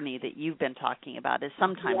whole journey that you've been talking about, is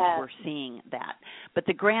sometimes we're seeing that. But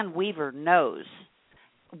the Grand Weaver knows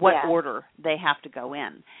what order they have to go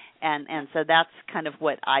in. And so that's kind of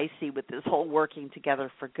what I see with this whole working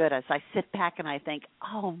together for good. As I sit back and I think,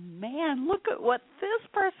 oh, man, look at what this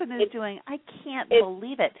person is doing. I can't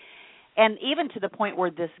believe it. And even to the point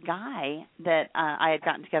where this guy that I had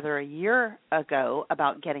gotten together a year ago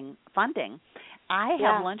about getting funding, I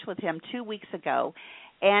had lunch with him 2 weeks ago,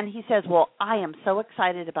 and he says, well, I am so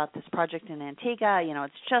excited about this project in Antigua.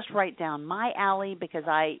 It's just right down my alley, because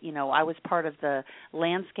I was part of the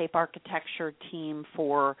landscape architecture team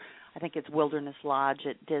for, I think it's Wilderness Lodge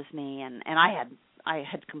at Disney, and I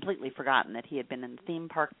had completely forgotten that he had been in the theme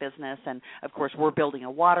park business, and of course we're building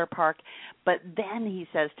a water park. But then he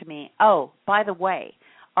says to me, oh, by the way,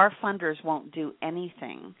 our funders won't do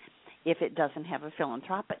anything if it doesn't have a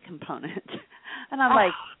philanthropic component. And I'm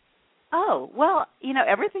like, oh, well,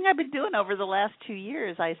 everything I've been doing over the last 2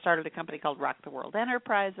 years, I started a company called Rock the World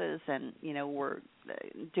Enterprises, and, we're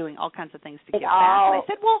doing all kinds of things to give back. And I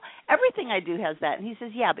said, well, everything I do has that. And he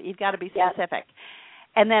says, yeah, but you've got to be specific.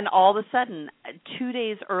 And then all of a sudden, 2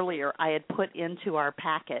 days earlier, I had put into our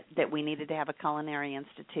packet that we needed to have a culinary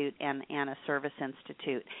institute and a service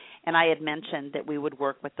institute. And I had mentioned that we would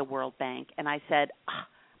work with the World Bank. And I said,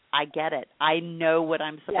 I get it. I know what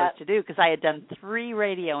I'm supposed to do, because I had done 3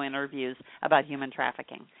 radio interviews about human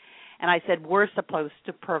trafficking. And I said, we're supposed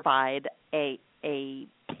to provide a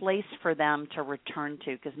place for them to return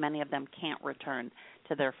to, because many of them can't return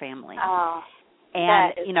to their families.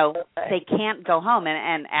 And, they can't go home.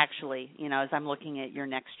 And actually, as I'm looking at your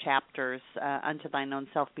next chapters, Unto Thine Own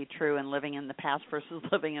Self Be True, and living in the past versus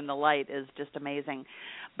living in the light is just amazing.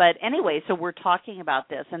 But anyway, so we're talking about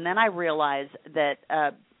this. And then I realized that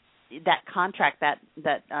that contract, that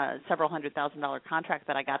several $100,000 contract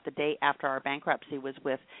that I got the day after our bankruptcy, was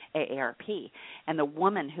with AARP. And the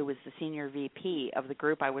woman who was the senior VP of the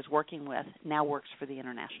group I was working with now works for the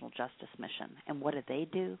International Justice Mission. And what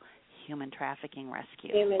do? Human trafficking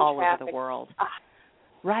rescue all over the world.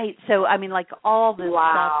 Right. So, all this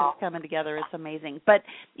stuff is coming together. It's amazing. But,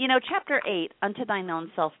 Chapter 8, Unto Thine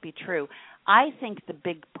Own Self Be True, I think the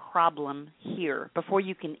big problem here, before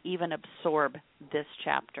you can even absorb this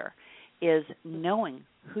chapter, is knowing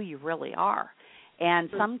who you really are.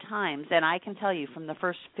 And sometimes, and I can tell you from the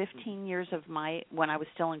first 15 years of when I was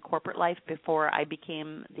still in corporate life before I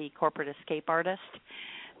became the corporate escape artist,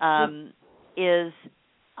 is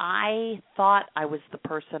I thought I was the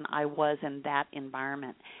person I was in that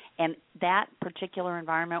environment. And that particular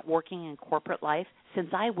environment, working in corporate life, since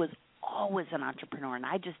I was always an entrepreneur and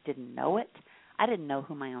I just didn't know it, I didn't know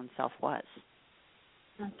who my own self was.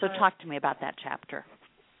 So talk to me about that chapter.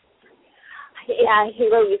 Yeah,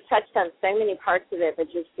 you've touched on so many parts of it, but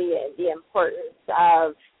just the importance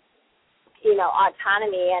of,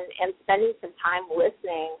 autonomy and spending some time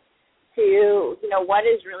listening to, what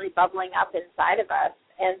is really bubbling up inside of us.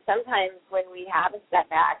 And sometimes when we have a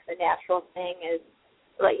setback, the natural thing is,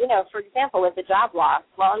 like, for example, with the job loss,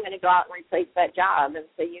 well, I'm going to go out and replace that job. And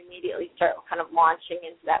so you immediately start kind of launching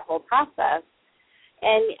into that whole process.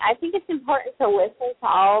 And I think it's important to listen to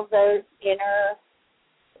all those inner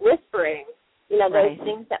whisperings, those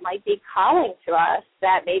things that might be calling to us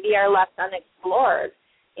that maybe are left unexplored.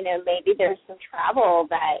 Maybe there's some travel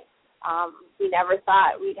that we never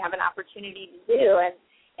thought we'd have an opportunity to do.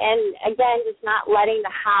 And again, just not letting the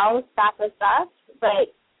how stop us up,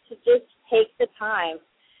 but to just take the time.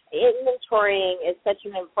 Inventorying is such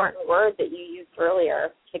an important word that you used earlier,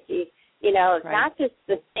 Chicky. Not just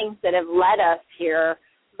the things that have led us here,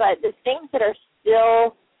 but the things that are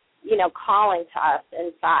still, calling to us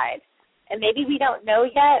inside. And maybe we don't know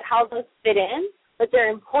yet how those fit in, but they're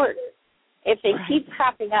important. If they keep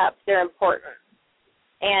cropping up, they're important.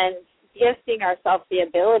 And gifting ourselves the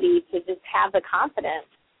ability to just have the confidence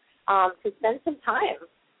to spend some time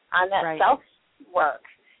on that self-work,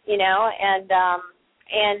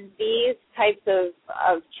 and these types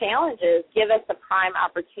of challenges give us a prime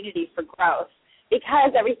opportunity for growth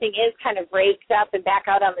because everything is kind of raked up and back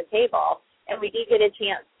out on the table, and we do get a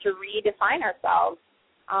chance to redefine ourselves.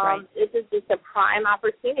 This is just a prime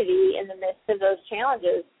opportunity in the midst of those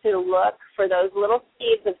challenges to look for those little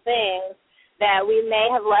seeds of things that we may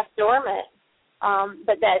have left dormant,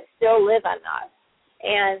 but that still live on us.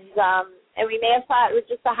 And we may have thought it was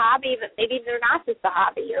just a hobby, but maybe they're not just a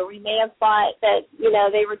hobby. Or we may have thought that,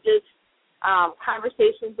 they were just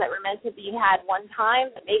conversations that were meant to be had one time,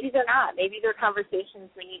 but maybe they're not. Maybe they're conversations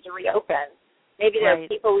we need to reopen. Maybe there are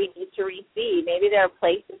people we need to re-see. Maybe there are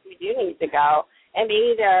places we do need to go. And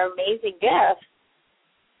maybe there are amazing gifts,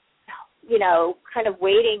 kind of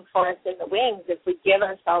waiting for us in the wings if we give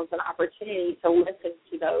ourselves an opportunity to listen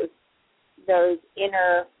to those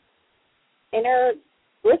inner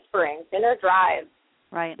whisperings, inner drives,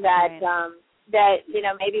 that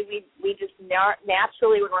maybe we just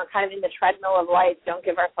naturally, when we're kind of in the treadmill of life, don't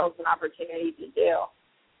give ourselves an opportunity to do.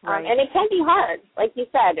 And it can be hard, like you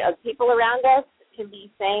said. People around us can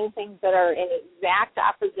be saying things that are in exact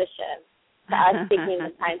opposition to us taking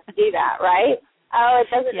the time to do that, right? Oh, it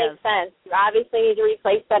doesn't make sense. You obviously need to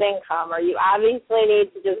replace that income, or you obviously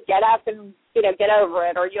need to just get up and get over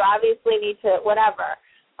it, or you obviously need to whatever.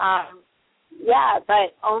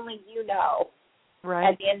 But only you know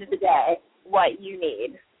at the end of the day what you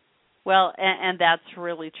need. Well, and that's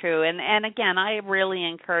really true. And again, I really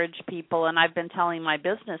encourage people, and I've been telling my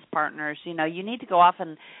business partners, you need to go off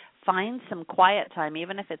and find some quiet time,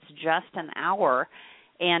 even if it's just an hour,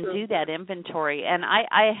 and do that inventory. And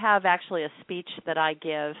I have actually a speech that I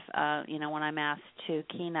give, when I'm asked to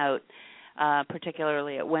keynote,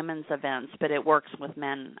 particularly at women's events, but it works with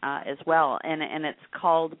men as well. And it's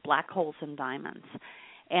called Black Holes and Diamonds.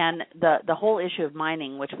 And the whole issue of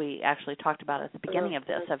mining, which we actually talked about at the beginning of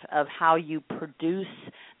this, of how you produce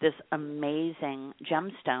this amazing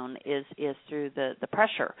gemstone is through the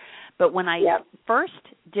pressure. But when I first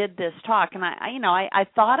did this talk, and I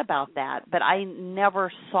thought about that, but I never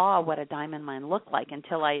saw what a diamond mine looked like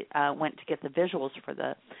until I went to get the visuals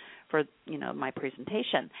for my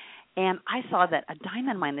presentation. And I saw that a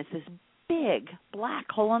diamond mine is this big black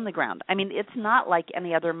hole in the ground. I mean, it's not like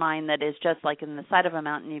any other mine that is just like in the side of a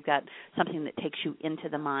mountain, you've got something that takes you into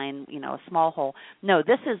the mine, a small hole. No,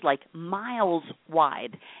 this is like miles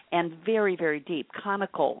wide and very, very deep,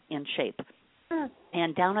 conical in shape.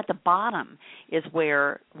 And down at the bottom is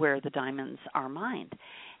where the diamonds are mined.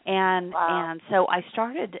 And so I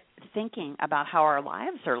started thinking about how our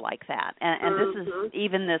lives are like that. And this is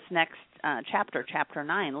even this next chapter, chapter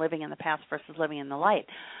 9, living in the past versus living in the light.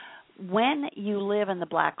 When you live in the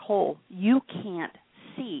black hole, you can't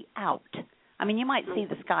see out. I mean, you might see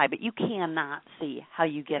the sky, but you cannot see how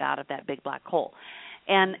you get out of that big black hole.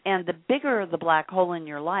 And the bigger the black hole in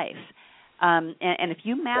your life, and if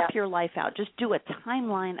you map your life out, just do a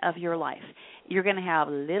timeline of your life. You're going to have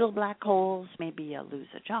little black holes. Maybe you lose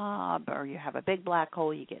a job, or you have a big black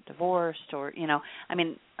hole, you get divorced, or,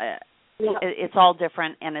 it's all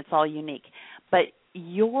different and it's all unique. but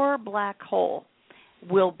your black hole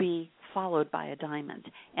will be followed by a diamond,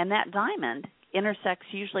 and that diamond intersects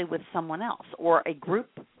usually with someone else or a group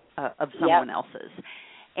of someone else's.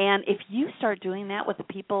 And if you start doing that with the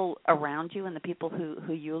people around you and the people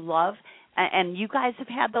who you love, and you guys have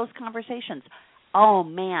had those conversations, oh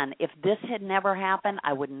man, if this had never happened,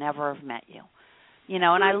 I would never have met you. You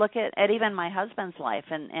know, and I look at even my husband's life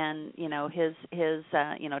and you know, his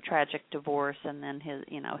you know, tragic divorce, and then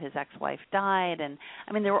his ex-wife died, and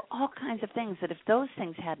I mean, there were all kinds of things that if those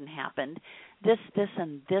things hadn't happened, this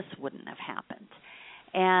and this wouldn't have happened.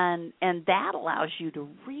 And that allows you to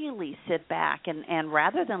really sit back and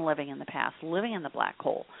rather than living in the past, living in the black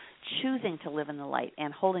hole, choosing to live in the light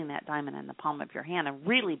and holding that diamond in the palm of your hand and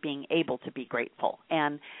really being able to be grateful.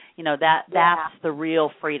 And, you know, that's the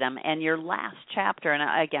real freedom. And your last chapter, and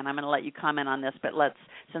again, I'm going to let you comment on this, but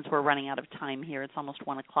since we're running out of time here, it's almost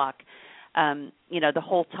 1 o'clock. You know, the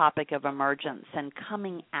whole topic of emergence and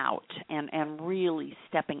coming out and really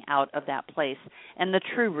stepping out of that place, and the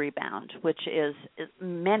true rebound, which is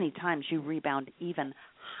many times you rebound even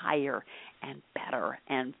higher and better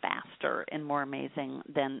and faster and more amazing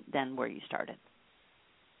than where you started.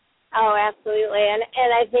 Oh, absolutely. And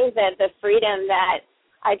I think that the freedom that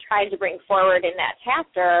I tried to bring forward in that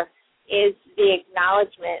chapter is the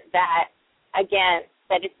acknowledgement that, again,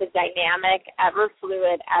 that it's a dynamic,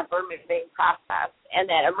 ever-fluid, ever-moving process, and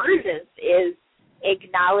that emergence is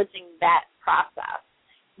acknowledging that process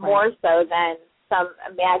more so than some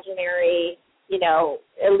imaginary, you know,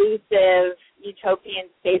 elusive, utopian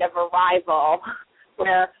state of arrival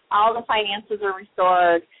where all the finances are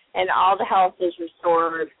restored and all the health is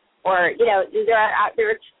restored. Or, you know, there are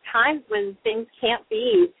times when things can't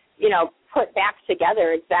be, you know, put back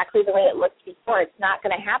together exactly the way it looked before. It's not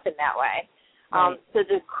going to happen that way. So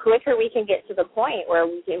the quicker we can get to the point where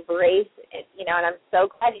we embrace it, you know, and I'm so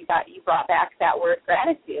glad you brought back that word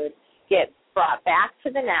gratitude, get brought back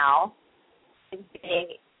to the now, and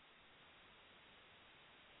being.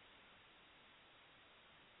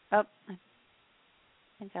 Oh, I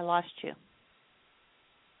think I lost you.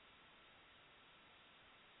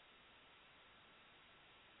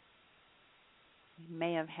 You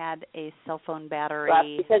may have had a cell phone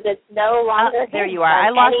battery. Because it's no longer. There you are. I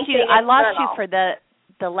lost you. I lost you for the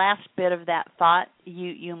last bit of that thought.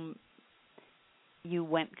 You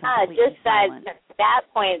went completely silent. At that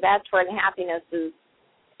point, that's where the happiness is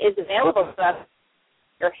available to us.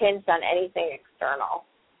 You're hinged on anything external.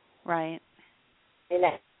 Right.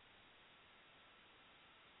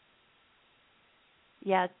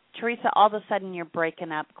 Yeah, Theresa, all of a sudden you're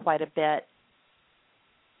breaking up quite a bit.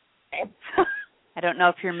 I don't know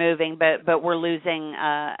if you're moving, but we're losing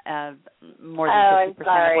more than 50%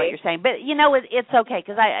 of what you're saying. But you know, it's okay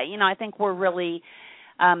because I think we're really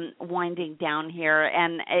winding down here.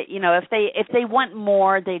 And you know, if they want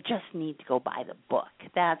more, they just need to go buy the book.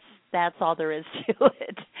 That's all there is to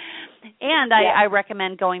it. And I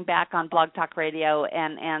recommend going back on Blog Talk Radio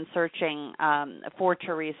and searching for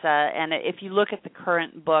Theresa. And if you look at the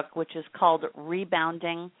current book, which is called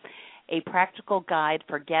Rebounding, A Practical Guide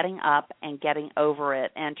for Getting Up and Getting Over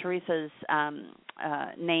It. And Theresa's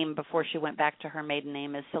name before she went back to her maiden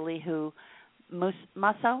name is Salihu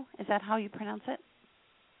Musso. Is that how you pronounce it?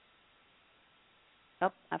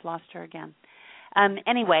 Oh, I've lost her again.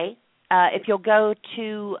 Anyway, if you'll go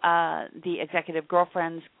to the Executive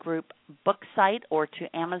Girlfriends Group book site or to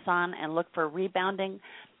Amazon and look for Rebounding,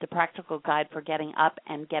 the Practical Guide for Getting Up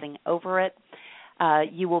and Getting Over It,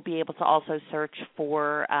 you will be able to also search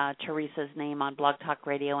for Theresa's name on Blog Talk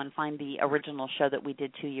Radio and find the original show that we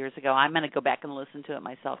did 2 years ago. I'm going to go back and listen to it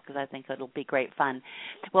myself because I think it'll be great fun.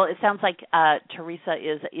 Well, it sounds like Theresa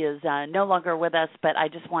is no longer with us, but I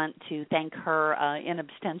just want to thank her in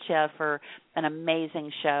absentia for an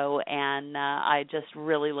amazing show, and I just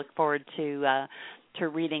really look forward to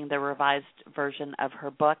reading the revised version of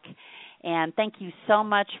her book. And thank you so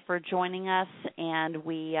much for joining us, and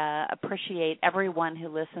we appreciate everyone who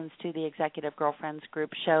listens to the Executive Girlfriends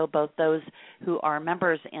Group show, both those who are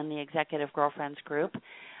members in the Executive Girlfriends Group.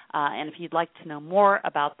 And if you'd like to know more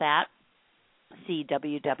about that, see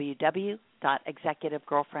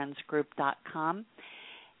www.executivegirlfriendsgroup.com.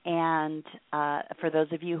 And for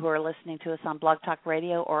those of you who are listening to us on Blog Talk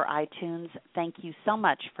Radio or iTunes, thank you so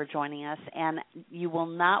much for joining us. And you will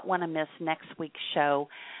not want to miss next week's show.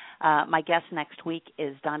 My guest next week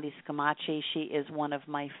is Dondi Scamaci. She is one of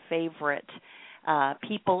my favorite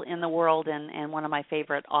people in the world and one of my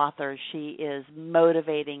favorite authors. She is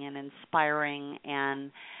motivating and inspiring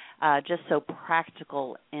and just so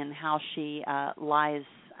practical in how she lays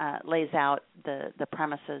out the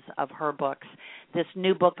premises of her books. This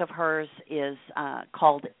new book of hers is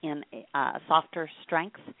called In Softer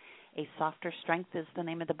Strength. A Softer Strength is the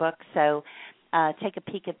name of the book. So take a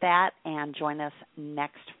peek at that and join us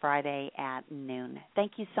next Friday at noon.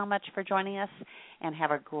 Thank you so much for joining us, and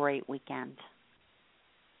have a great weekend.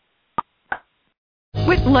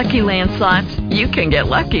 With Lucky Land Slots, you can get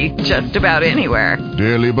lucky just about anywhere.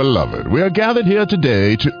 Dearly beloved, we are gathered here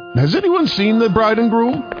today to... Has anyone seen the bride and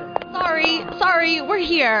groom? Sorry, we're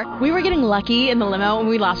here. We were getting lucky in the limo and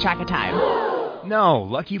we lost track of time. No,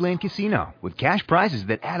 Lucky Land Casino, with cash prizes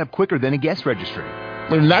that add up quicker than a guest registry.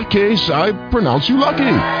 In that case, I pronounce you lucky.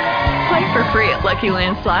 Play for free at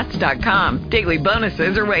LuckyLandSlots.com. Daily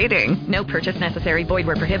bonuses are waiting. No purchase necessary. Void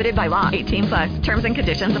where prohibited by law. 18+. Terms and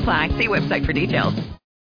conditions apply. See website for details.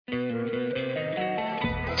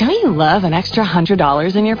 Don't you love an extra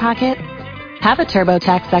 $100 in your pocket? Have a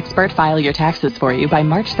TurboTax expert file your taxes for you by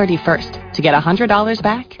March 31st to get $100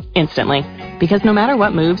 back instantly. Because no matter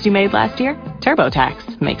what moves you made last year,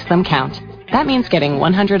 TurboTax makes them count. That means getting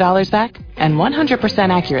 $100 back and 100%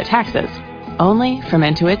 accurate taxes, only from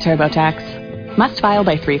Intuit TurboTax. Must file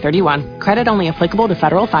by 3/31. Credit only applicable to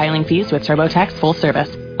federal filing fees with TurboTax full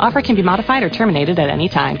service. Offer can be modified or terminated at any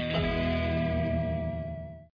time.